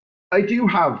automation. I do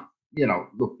have, you know,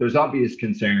 look, there's obvious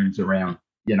concerns around,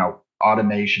 you know,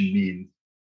 automation means,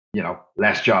 you know,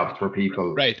 less jobs for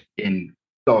people in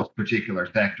those particular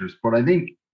sectors. But I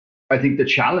think the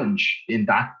challenge in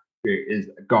that is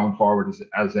going forward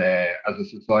as a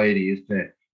society is to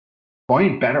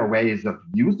find better ways of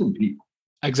using people.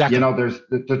 Exactly. You know,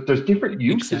 there's different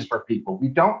uses for people. We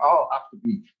don't all have to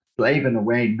be slaving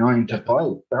away 9 to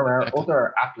 5. There are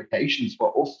other applications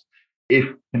for us if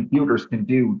computers can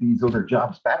do these other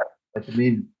jobs better. Like, I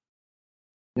mean,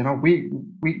 you know,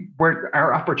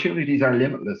 our opportunities are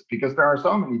limitless because there are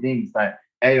so many things that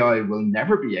AI will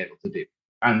never be able to do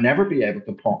and never be able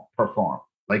to perform.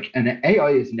 Like, an AI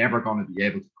is never going to be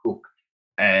able to cook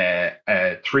a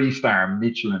 3-star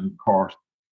Michelin course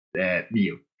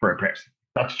meal for a person.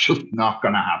 That's just not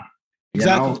going to happen.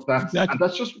 And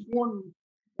that's just one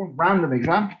random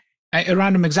example. A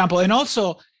random example. And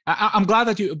also, I'm glad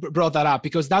that you brought that up,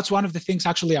 because that's one of the things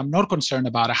actually I'm not concerned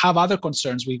about. I have other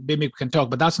concerns. Maybe we can talk,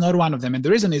 but that's not one of them. And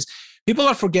the reason is people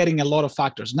are forgetting a lot of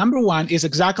factors. Number one is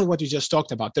exactly what you just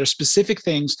talked about. There are specific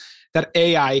things that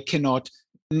AI cannot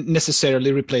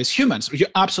necessarily replace humans. You're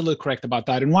absolutely correct about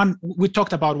that. And we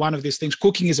talked about one of these things.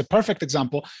 Cooking is a perfect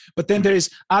example, but then there is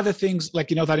other things like,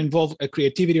 you know, that involve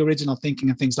creativity, original thinking,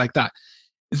 and things like that.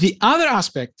 The other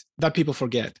aspect that people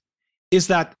forget is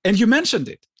that, and you mentioned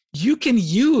it, you can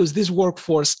use this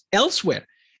workforce elsewhere.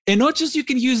 And not just you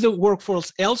can use the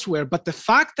workforce elsewhere, but the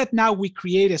fact that now we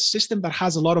create a system that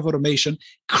has a lot of automation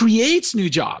creates new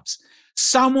jobs.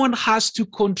 Someone has to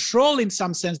control, in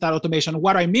some sense, that automation.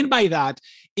 What I mean by that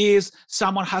is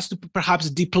someone has to perhaps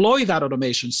deploy that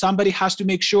automation. Somebody has to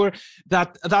make sure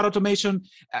that that automation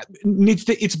needs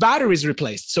its batteries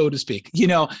replaced, so to speak, you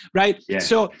know, right? Yeah.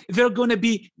 So there are going to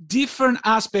be different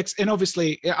aspects. And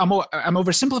obviously, I'm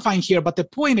oversimplifying here, but the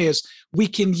point is we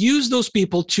can use those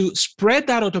people to spread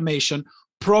that automation,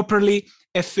 properly,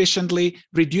 efficiently,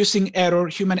 reducing error,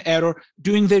 human error,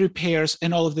 doing the repairs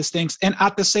and all of these things. And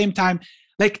at the same time,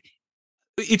 like,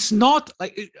 it's not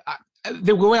like,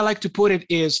 the way I like to put it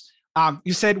is,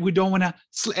 you said we don't want to,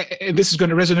 and this is going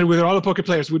to resonate with all the poker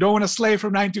players, we don't want to slave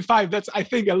from 9 to 5. That's, I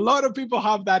think a lot of people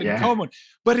have that in common.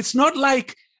 But it's not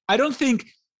like, I don't think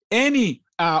any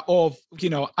of,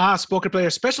 us poker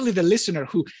players, especially the listener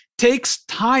who takes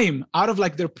time out of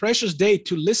like their precious day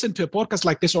to listen to a podcast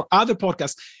like this or other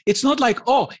podcasts, it's not like,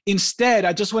 oh, instead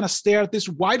I just want to stare at this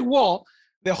white wall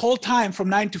the whole time from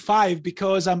 9 to 5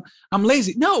 because I'm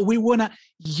lazy. No, we want to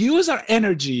use our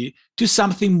energy to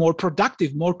something more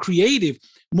productive, more creative,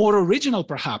 more original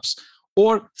perhaps,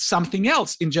 or something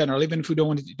else in general, even if we don't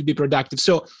want it to be productive.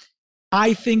 So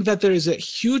I think that there is a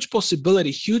huge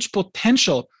possibility, huge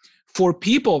potential for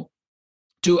people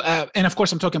to, and of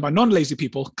course I'm talking about non-lazy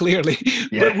people, clearly,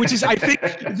 but which is, I think,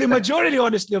 the majority,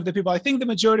 honestly, of the people. I think the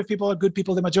majority of people are good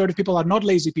people. The majority of people are not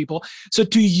lazy people. So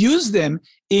to use them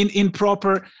in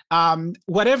proper,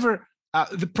 whatever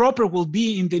the proper will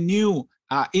be in the new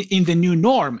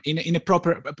norm, in a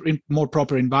proper, in more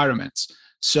proper environments.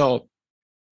 So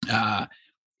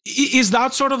is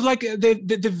that sort of like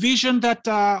the vision that,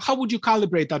 how would you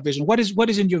calibrate that vision? What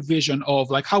is in your vision of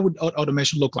like, how would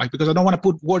automation look like? Because I don't want to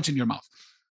put words in your mouth.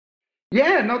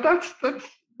 Yeah, no, that's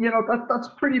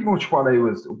pretty much what I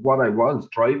was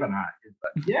driving at. Is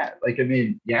that, like, I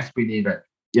mean, yes, we need it.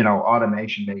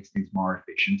 Automation makes things more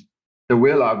efficient. There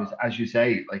will always, as you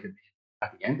say, like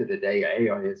at the end of the day,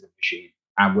 AI is a machine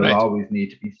and will always need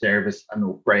to be serviced and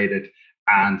upgraded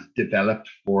and developed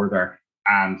further.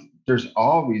 And there's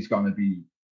always going to be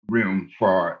room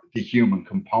for the human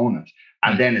component.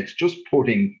 And then it's just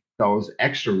putting those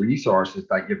extra resources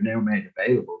that you've now made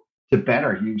available to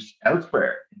better use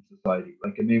elsewhere in society.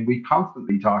 Like, I mean, we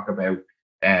constantly talk about,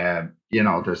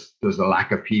 there's a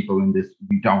lack of people in this.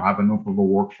 We don't have enough of a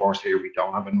workforce here. We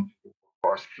don't have enough of a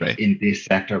workforce in this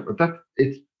sector. But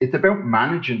it's about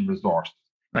managing resources.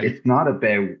 Right. It's not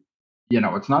about,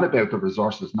 it's not about the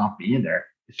resources not being there.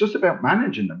 It's just about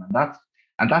managing them, and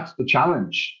that's the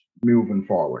challenge moving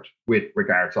forward with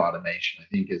regards to automation. I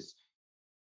think is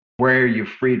where you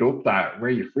freed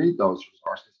those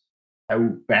resources. How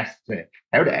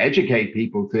to educate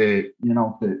people to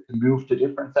move to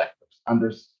different sectors, and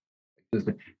there's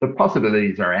the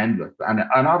possibilities are endless, and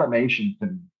automation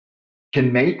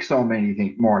can make so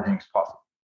many more things possible,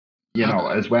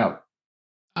 as well.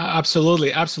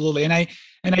 Absolutely, and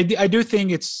I do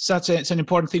think it's an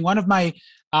important thing. One of my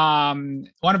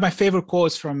favorite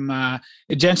quotes from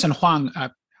Jensen Huang,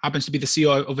 happens to be the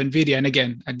CEO of NVIDIA, and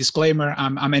again, a disclaimer,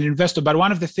 I'm an investor, but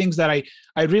one of the things that I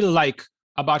really like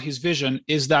about his vision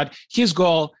is that his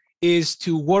goal is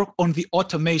to work on the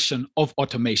automation of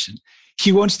automation.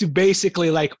 He wants to basically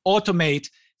like automate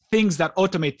things that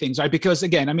automate things, right? Because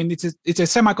again, I mean, it's a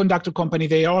semiconductor company.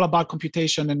 They are all about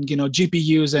computation and,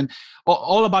 GPUs and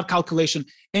all about calculation.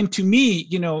 And to me,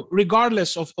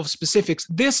 regardless of specifics,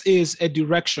 this is a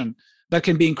direction that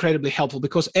can be incredibly helpful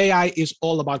because AI is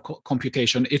all about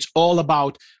computation. It's all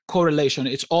about correlation.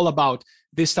 It's all about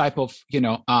this type of,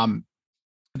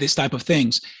 this type of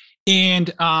things.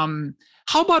 And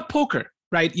how about poker,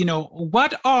 right?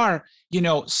 What are,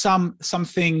 some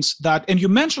things that, and you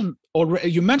mentioned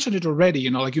it already,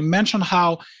 like you mentioned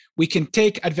how we can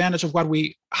take advantage of what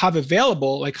we have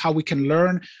available, like how we can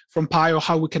learn from Pi, or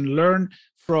how we can learn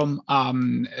from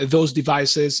those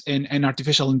devices and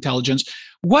artificial intelligence.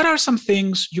 What are some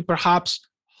things you perhaps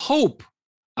hope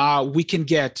we can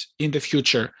get in the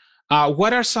future?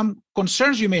 What are some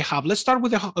concerns you may have? Let's start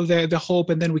with the hope,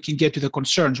 and then we can get to the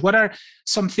concerns. What are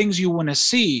some things you want to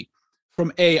see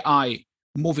from AI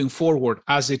moving forward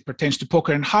as it pertains to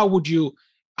poker, and how would you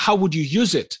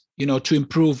use it, to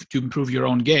improve your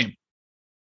own game?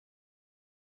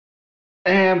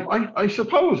 I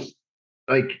suppose,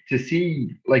 like, to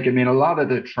see, like, I mean, a lot of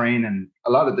the training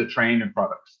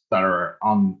products that are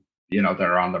on the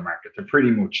market, they're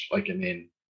pretty much like, I mean,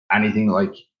 anything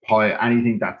like Pi,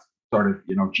 anything that's sort of,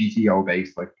 GTO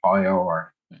based, like Pio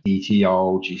or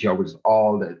GTO, which is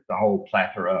all the whole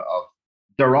plethora of,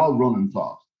 they're all running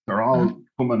solves. They're all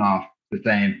coming off the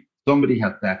same. Somebody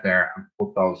has sat there and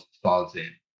put those solves in.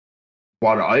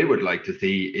 What I would like to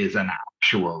see is an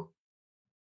actual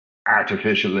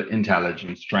artificial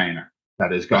intelligence trainer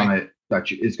that is gonna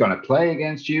play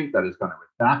against you, that is gonna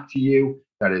adapt to you,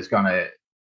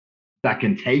 that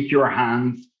can take your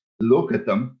hands, look at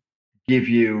them, give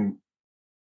you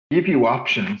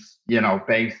options,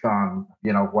 based on,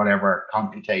 whatever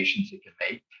computations you can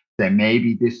make. Say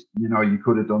maybe this, you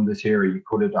could have done this here, or you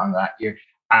could have done that here.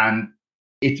 And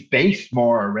it's based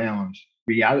more around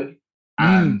reality.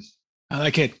 And I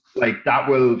like it. Like that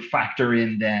will factor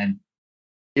in then.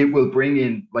 It will bring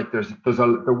in like there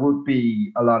would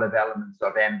be a lot of elements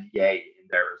of MDA in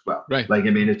there as well. Right. Like, I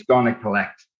mean, it's going to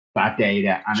collect that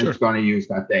data and Sure. it's going to use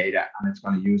that data and it's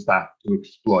going to use that to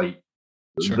exploit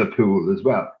Sure. the pool as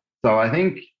well. So I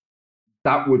think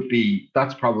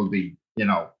that's probably, you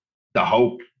know, the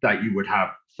hope that you would have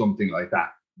something like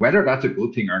that. Whether that's a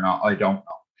good thing or not, I don't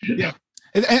know. Yeah.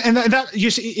 And that you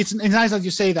see, it's nice that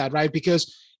you say that, right?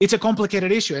 Because it's a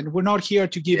complicated issue, and we're not here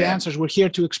to give answers. We're here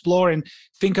to explore and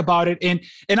think about it. And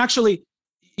actually,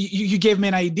 you gave me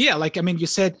an idea. Like, I mean, you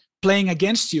said playing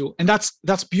against you, and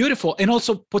that's beautiful. And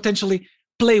also potentially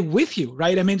play with you,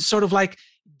 right? I mean, sort of like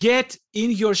get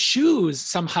in your shoes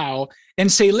somehow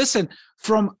and say, listen,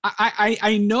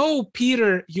 I know,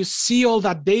 Peter, you see all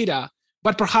that data,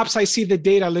 but perhaps I see the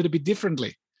data a little bit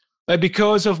differently.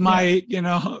 Because of my, you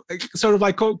know, sort of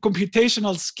like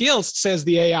computational skills, says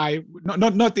the AI,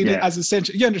 not in as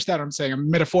essential. You understand what I'm saying? I'm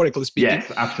metaphorically speaking.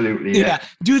 Yes, absolutely. Yeah.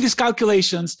 Do these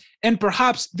calculations, and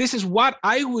perhaps this is what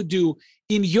I would do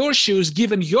in your shoes,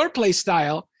 given your play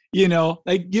style. You know,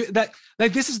 like that.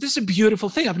 Like this is a beautiful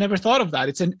thing. I've never thought of that.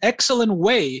 It's an excellent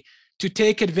way to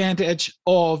take advantage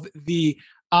of the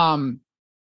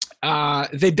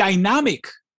dynamic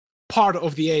part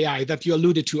of the AI that you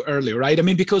alluded to earlier, right? I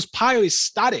mean, because Pio is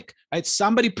static, right?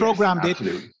 Somebody programmed it.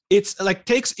 It's like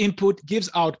takes input, gives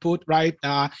output, right?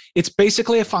 It's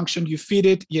basically a function. You feed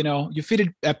it,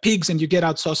 pigs and you get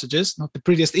out sausages. Not the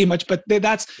prettiest image, but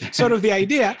that's sort of the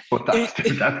idea. But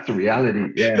that's the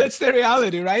reality. Yeah, that's the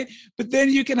reality, right? But then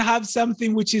you can have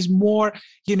something which is more,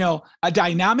 you know, a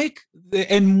dynamic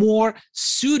and more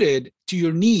suited to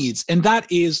your needs, and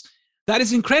that is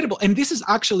incredible. And this is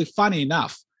actually, funny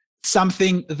enough,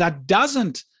 something that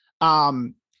doesn't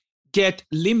get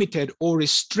limited or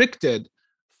restricted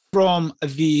from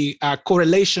the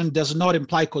correlation does not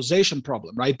imply causation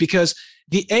problem, right? Because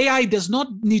the AI does not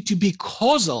need to be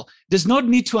causal, does not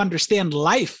need to understand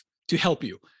life to help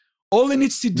you. All it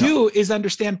needs to do is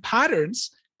understand patterns,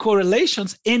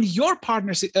 correlations, and your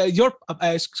partners,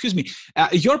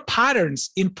 your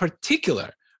patterns in particular,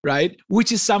 right?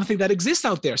 Which is something that exists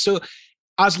out there. So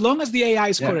as long as the AI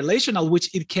is correlational,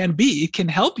 which it can be, it can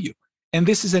help you. And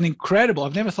this is an incredible,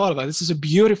 I've never thought of that. This is a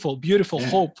beautiful, beautiful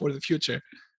hope for the future.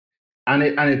 And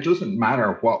it doesn't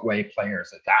matter what way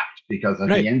players adapt, because at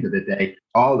the end of the day,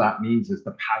 all that means is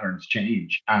the patterns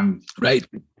change. And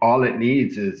all it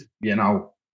needs is, you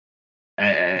know,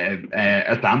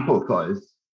 a sample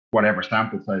size, whatever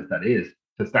sample size that is,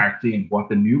 to start seeing what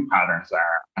the new patterns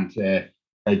are and to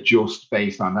adjust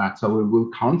based on that. So it will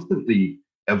constantly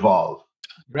evolve.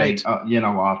 You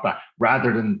know, off that,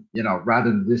 rather than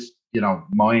this, you know,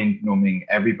 mind numbing,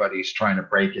 everybody's trying to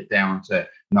break it down to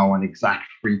know an exact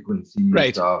frequency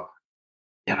of,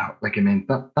 you know, like, I mean,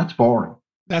 that's boring.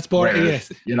 That's boring. Whereas,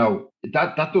 yes. You know,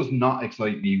 that does not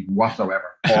excite me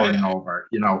whatsoever, pouring over,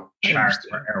 you know, charts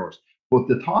for hours. But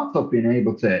the thoughts of being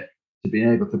able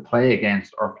to play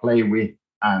against or play with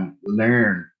and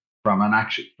learn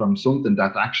from something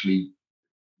that's actually,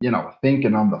 you know,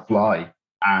 thinking on the fly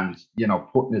and, you know,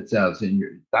 putting itself in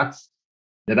your, that's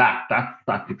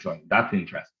exciting. That's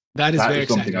interesting. That is very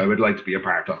something exciting. I would like to be a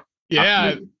part of. Yeah.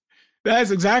 Absolutely.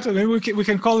 That's exactly. Maybe we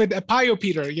can call it a Pio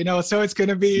Peter, you know, so it's going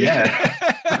to be. Yeah.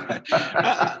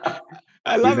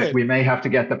 I love it. We may have to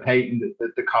get the patent,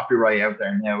 the copyright out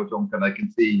there now, Duncan. I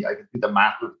can see the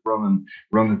masses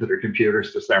running to their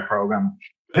computers to start programming.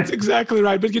 That's exactly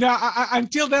right. But, you know,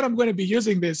 until then, I'm going to be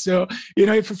using this. So, you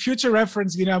know, for future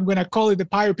reference, you know, I'm going to call it the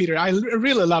Pio Peter. I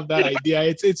really love that idea.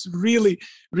 It's really,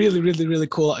 really, really, really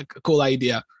cool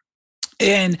idea.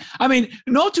 And I mean,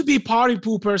 not to be party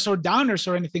poopers or downers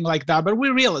or anything like that, but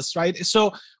we're realists, right?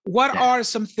 So what are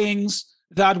some things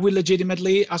that we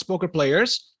legitimately, as poker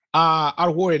players, are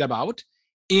worried about?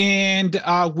 And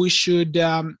we should,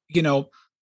 you know,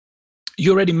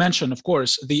 you already mentioned, of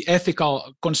course, the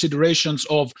ethical considerations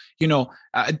of, you know,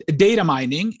 data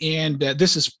mining. And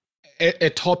this is a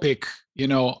topic, you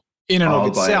know, in and of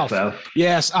itself.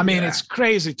 Yes, I mean, it's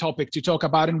crazy topic to talk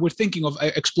about, and we're thinking of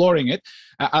exploring it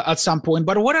at some point.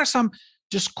 But what are some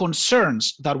just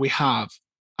concerns that we have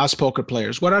as poker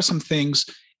players? What are some things,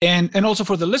 and also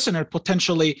for the listener,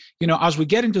 potentially, you know, as we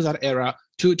get into that era,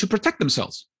 to protect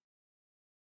themselves?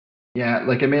 Yeah,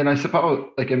 like, I mean, I suppose,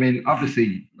 like, I mean,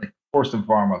 obviously, like, first and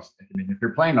foremost, I mean, if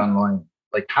you're playing online,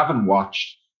 like, having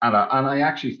watched, and I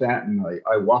actually sat and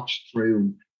I watched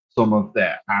through some of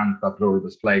the hands that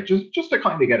Pluribus played, just to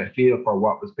kind of get a feel for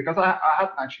what was, because I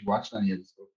hadn't actually watched any of this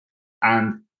stuff.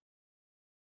 And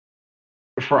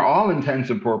for all intents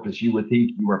and purposes, you would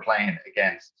think you were playing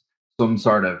against some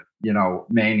sort of, you know,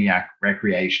 maniac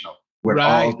recreational. with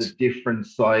all the Right. different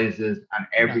sizes and Right.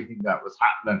 everything that was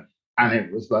happening. And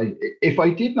it was like, if I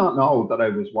did not know that I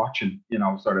was watching,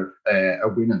 sort of a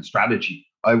winning strategy,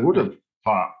 I would Right. have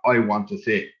thought, I want to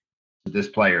sit to this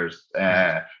player's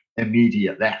Right.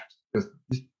 immediate left, because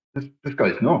this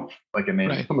guy's nuts. Like, I mean,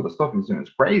 Right. some of the stuff he's doing is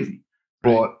crazy.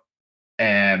 Right. But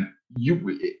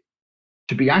you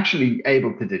to be actually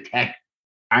able to detect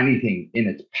anything in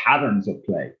its patterns of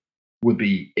play would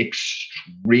be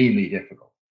extremely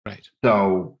difficult. Right.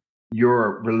 So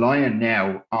you're relying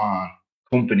now on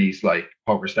companies like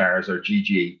PokerStars or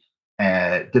GG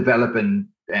developing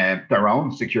their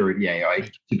own security AI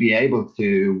Right. to be able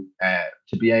to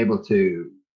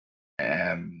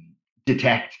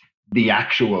detect the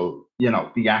actual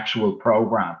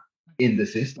program in the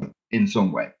system in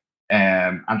some way.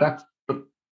 And that's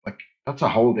a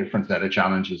whole different set of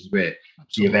challenges with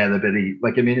Absolutely. the availability.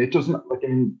 Like, I mean, it doesn't, like, I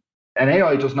mean, an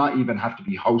AI does not even have to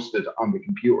be hosted on the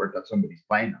computer that somebody's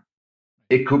playing on.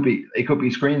 It could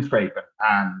be screen scraping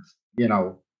and,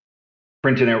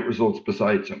 printing out results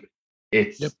beside somebody.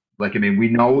 It's Yep. like, I mean, we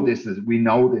know this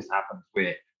happens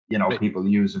with, Right. people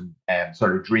using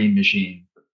sort of dream machines,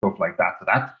 stuff like that. So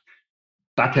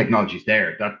that technology's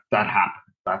there. That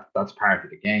happens. That's part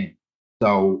of the game.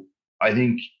 So I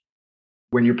think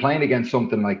when you're playing against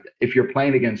something like, if you're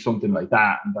playing against something like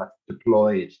that and that's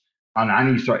deployed on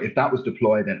any sort, if that was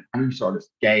deployed in any sort of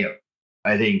scale,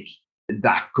 I think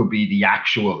that could be the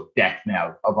actual death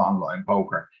knell of online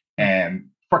poker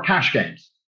for cash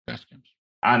games. Cash games.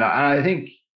 And I think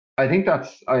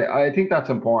that's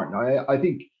important. I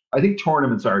think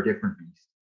tournaments are a different beast,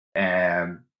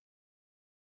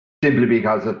 simply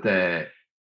because of the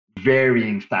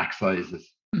varying stack sizes.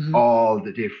 Mm-hmm. All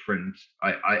the different,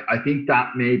 I think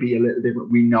that may be a little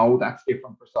different. We know that's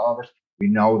different for solvers. We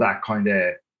know that kind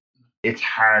of, it's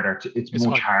harder. It's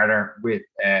much harder with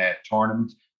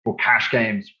tournaments. But cash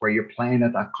games, where you're playing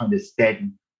at that kind of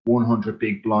steady 100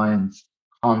 big blinds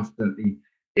constantly,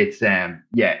 it's that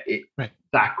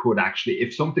could actually,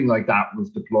 if something like that was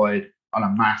deployed on a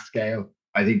mass scale,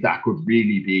 I think that could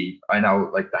really be, I know,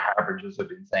 like, the harbingers have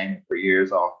been saying it for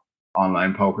years off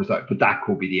online poker side, but that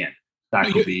could be the end.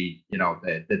 That could be,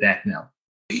 the death knell.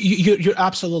 You're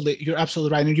absolutely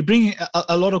right, and you bring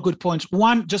a lot of good points.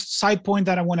 One just side point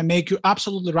that I want to make: you're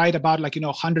absolutely right about, like,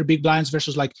 100 big blinds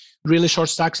versus like really short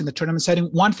stacks in the tournament setting.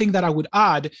 One thing that I would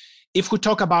add, if we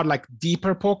talk about like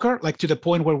deeper poker, like to the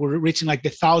point where we're reaching like the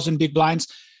 1,000 big blinds,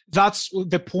 that's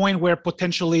the point where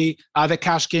potentially the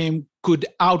cash game could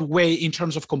outweigh in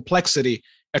terms of complexity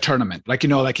a tournament. Like,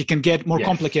 like it can get more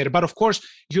complicated. But of course,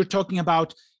 you're talking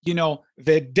about,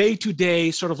 the day-to-day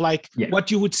sort of like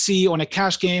what you would see on a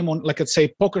cash game on, like, let's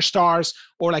say PokerStars,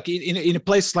 or like in a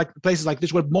place like places like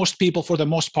this, where most people, for the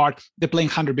most part, they're playing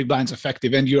 100 big blinds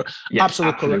effective. And you're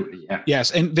absolutely correct. Yeah.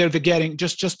 Yes, and they're getting,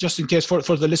 just in case for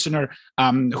the listener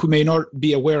who may not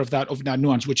be aware of that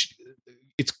nuance, which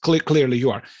it's clearly you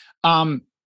are.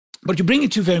 But you bring in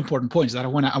two very important points that I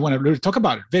want to really talk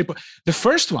about. The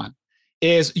first one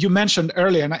is, you mentioned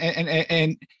earlier,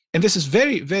 and this is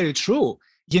very, very true.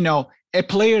 A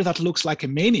player that looks like a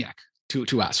maniac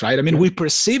to us, right? I mean, we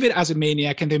perceive it as a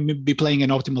maniac, and they may be playing an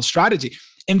optimal strategy.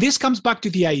 And this comes back to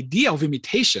the idea of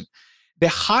imitation, the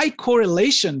high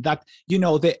correlation that,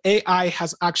 the AI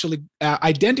has actually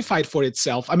identified for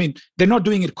itself. I mean, they're not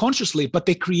doing it consciously, but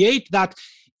they create that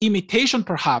imitation,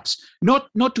 perhaps not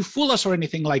to fool us or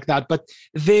anything like that, but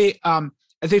they're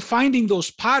finding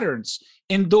those patterns.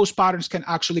 And those patterns can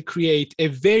actually create a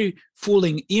very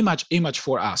fooling image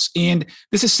for us. And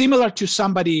this is similar to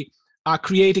somebody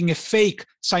creating a fake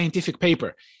scientific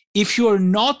paper. If you're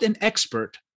not an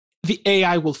expert, the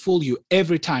AI will fool you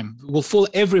every time, will fool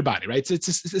everybody, right? So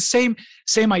it's the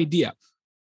same idea.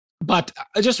 But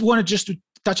I just wanted to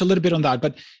touch a little bit on that.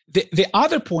 But the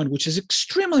other point, which is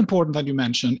extremely important that you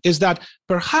mentioned, is that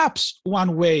perhaps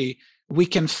one way we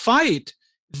can fight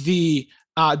the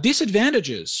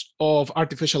disadvantages of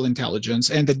artificial intelligence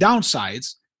and the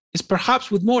downsides is perhaps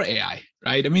with more AI,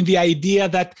 right? I mean, the idea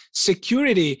that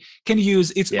security can use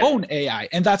its own AI.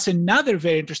 And that's another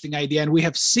very interesting idea. And we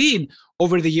have seen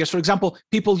over the years, for example,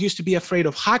 people used to be afraid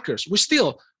of hackers. We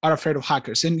still are afraid of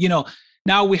hackers. And,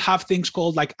 now we have things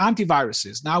called like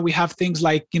antiviruses. Now we have things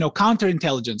like,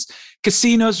 counterintelligence.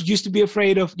 Casinos used to be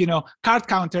afraid of, card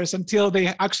counters until they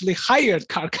actually hired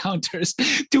card counters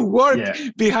to work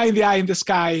behind the eye in the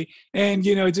sky and,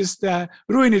 just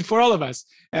ruin it for all of us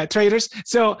traders.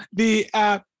 So the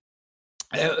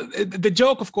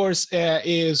joke, of course,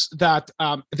 is that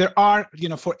there are,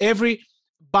 for every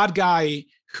bad guy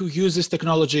who uses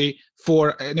technology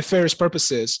for nefarious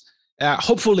purposes,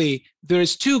 hopefully there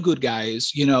is two good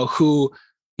guys, who,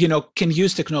 can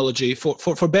use technology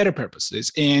for better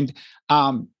purposes. And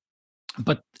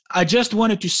but I just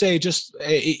wanted to say, just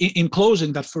in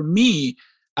closing, that for me,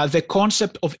 the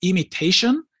concept of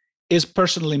imitation is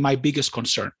personally my biggest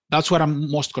concern. That's what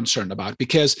I'm most concerned about,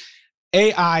 because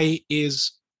AI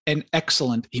is an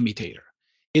excellent imitator.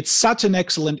 It's such an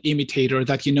excellent imitator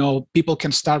that, people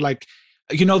can start like,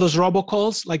 those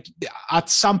robocalls, like at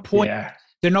some point,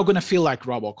 they're not going to feel like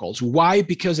robocalls. Why?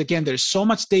 Because again, there's so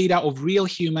much data of real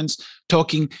humans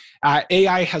talking.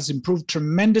 AI has improved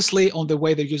tremendously on the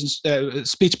way they're using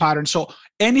speech patterns. So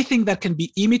anything that can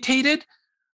be imitated,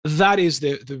 that is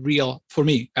the real, for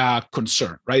me,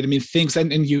 concern, right? I mean, things,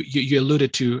 and you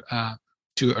alluded to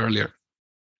earlier.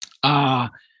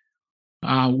 Wow.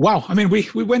 I mean,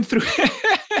 we went through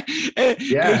a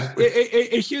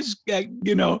huge,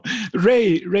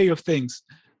 ray of things.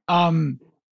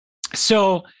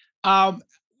 So,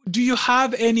 do you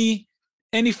have any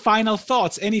final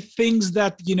thoughts? Any things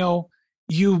that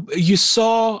you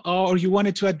saw or you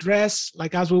wanted to address,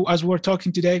 like as we're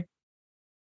talking today?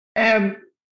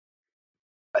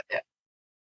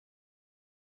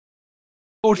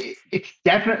 It's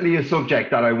definitely a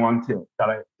subject that I want to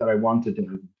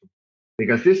do,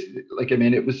 because this,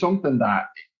 it was something that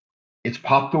it's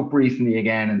popped up recently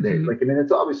again, and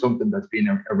it's always something that's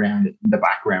been around in the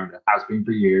background. It has been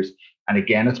for years, and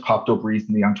again, it's popped up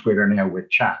recently on Twitter now with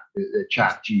Chat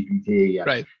GPT. And,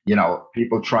 right.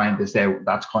 People trying to say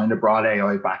that's kind of brought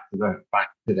AI back to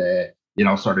the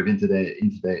sort of into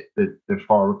the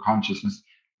forward consciousness,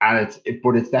 and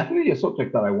it's definitely a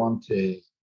subject that I want to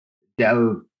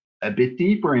delve a bit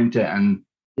deeper into, and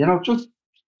just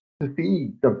to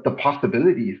see the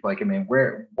possibilities.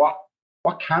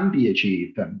 What can be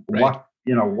achieved, and right.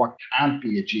 what can't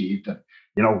be achieved, and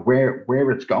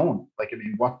where it's going.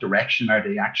 What direction are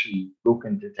they actually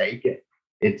looking to take it?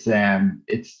 It's been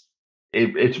I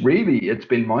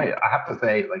have to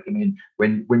say,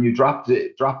 when you dropped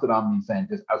it on me saying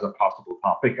this as a possible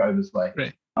topic, I was like,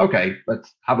 right. Okay,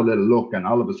 let's have a little look. And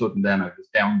all of a sudden, then I was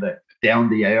down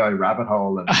the AI rabbit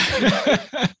hole, and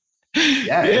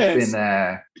yes.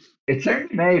 It's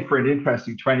certainly made for an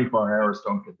interesting 24 hours,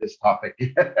 Duncan, this topic.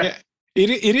 Yeah, it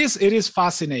is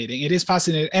fascinating. It is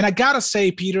fascinating. And I gotta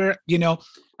say, Peter,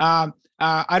 I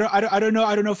don't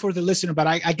know for the listener, but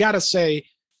I gotta say,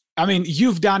 I mean,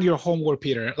 you've done your homework,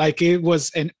 Peter. It was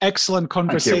an excellent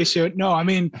conversation. No, I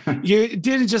mean, you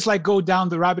didn't just go down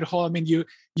the rabbit hole. I mean, you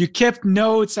kept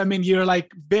notes. I mean, you're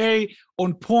very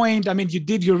on point. I mean, you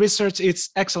did your research.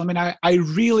 It's excellent. I mean, I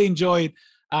really enjoyed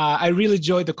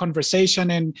the conversation.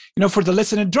 And for the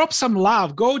listener, drop some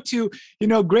love. Go to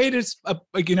Greatest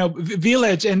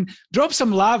Village and drop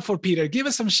some love for Peter. Give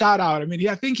us some shout out. I mean,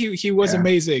 I think he was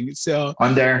amazing. So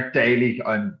I'm there daily.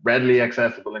 I'm readily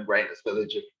accessible in Greatest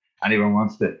Village. If anyone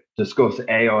wants to discuss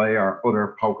AI or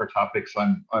other poker topics,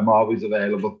 I'm always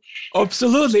available.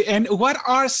 Absolutely. And what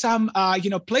are some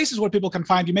places where people can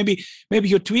find you? Maybe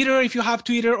your Twitter, if you have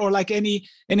Twitter, or any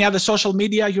other social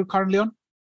media you're currently on.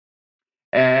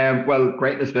 Well,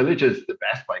 Greatness Village is the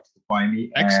best place to find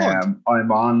me. Excellent.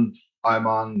 I'm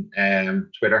on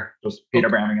Twitter, just Peter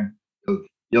Birmingham.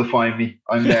 You'll find me.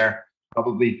 I'm there.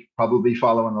 Probably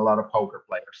following a lot of poker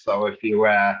players. So if you,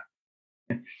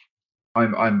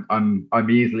 I'm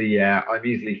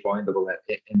easily findable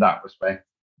in that respect.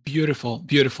 Beautiful.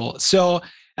 So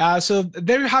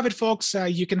there you have it, folks.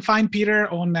 You can find Peter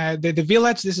on the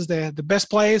Village. This is the best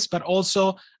place, but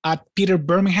also at Peter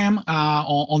Birmingham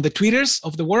on the Twitters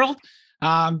of the world.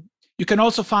 You can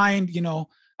also find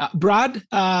Brad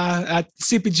at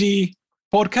CPG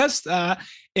Podcast,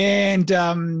 and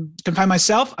you can find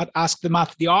myself at Ask the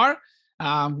Math DR.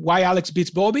 Why Alex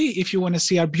Beats Bobby, if you want to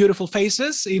see our beautiful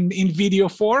faces in video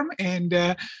form, and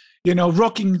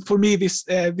rocking for me this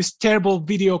terrible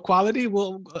video quality.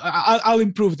 I'll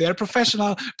improve there.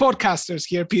 Professional podcasters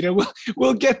here, Peter.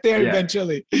 We'll get there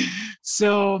eventually.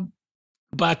 So,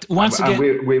 but once again,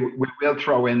 we will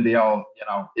throw in the old,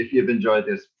 if you've enjoyed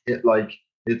this, hit like,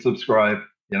 hit subscribe.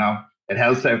 It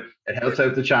helps out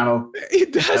the channel.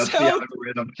 It does help. The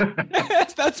algorithm.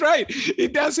 Yes, that's right.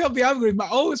 It does help the algorithm. I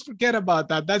always forget about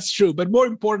that. That's true. But more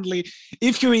importantly,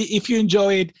 if you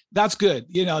enjoy it, that's good.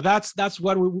 That's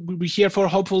what we're here for.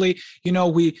 Hopefully,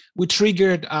 we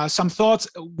triggered some thoughts.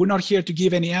 We're not here to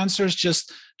give any answers,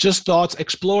 just thoughts,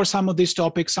 explore some of these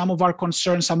topics, some of our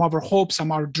concerns, some of our hopes,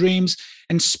 some of our dreams,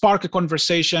 and spark a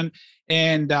conversation.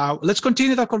 And let's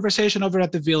continue that conversation over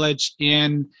at the Village.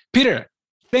 And Peter,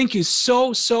 thank you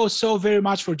so very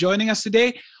much for joining us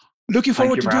today. Looking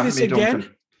forward to do this again.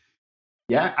 Duncan.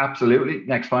 Yeah, absolutely.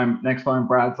 Next time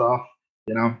Brad's off,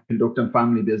 conducting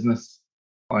family business,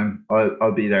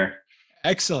 I'll be there.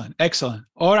 Excellent. Excellent.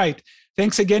 All right.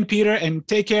 Thanks again, Peter, and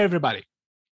take care, everybody.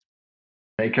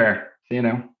 Take care. See you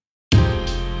now.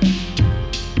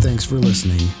 Thanks for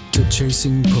listening to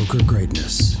Chasing Poker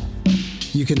Greatness.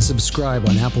 You can subscribe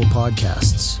on Apple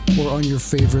Podcasts or on your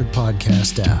favorite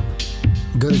podcast app.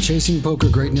 Go to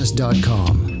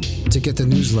chasingpokergreatness.com to get the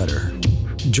newsletter,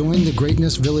 join the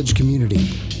Greatness Village community,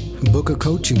 book a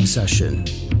coaching session,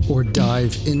 or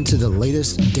dive into the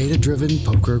latest data-driven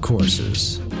poker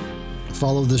courses.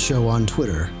 Follow the show on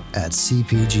Twitter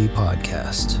 @CPG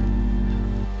Podcast.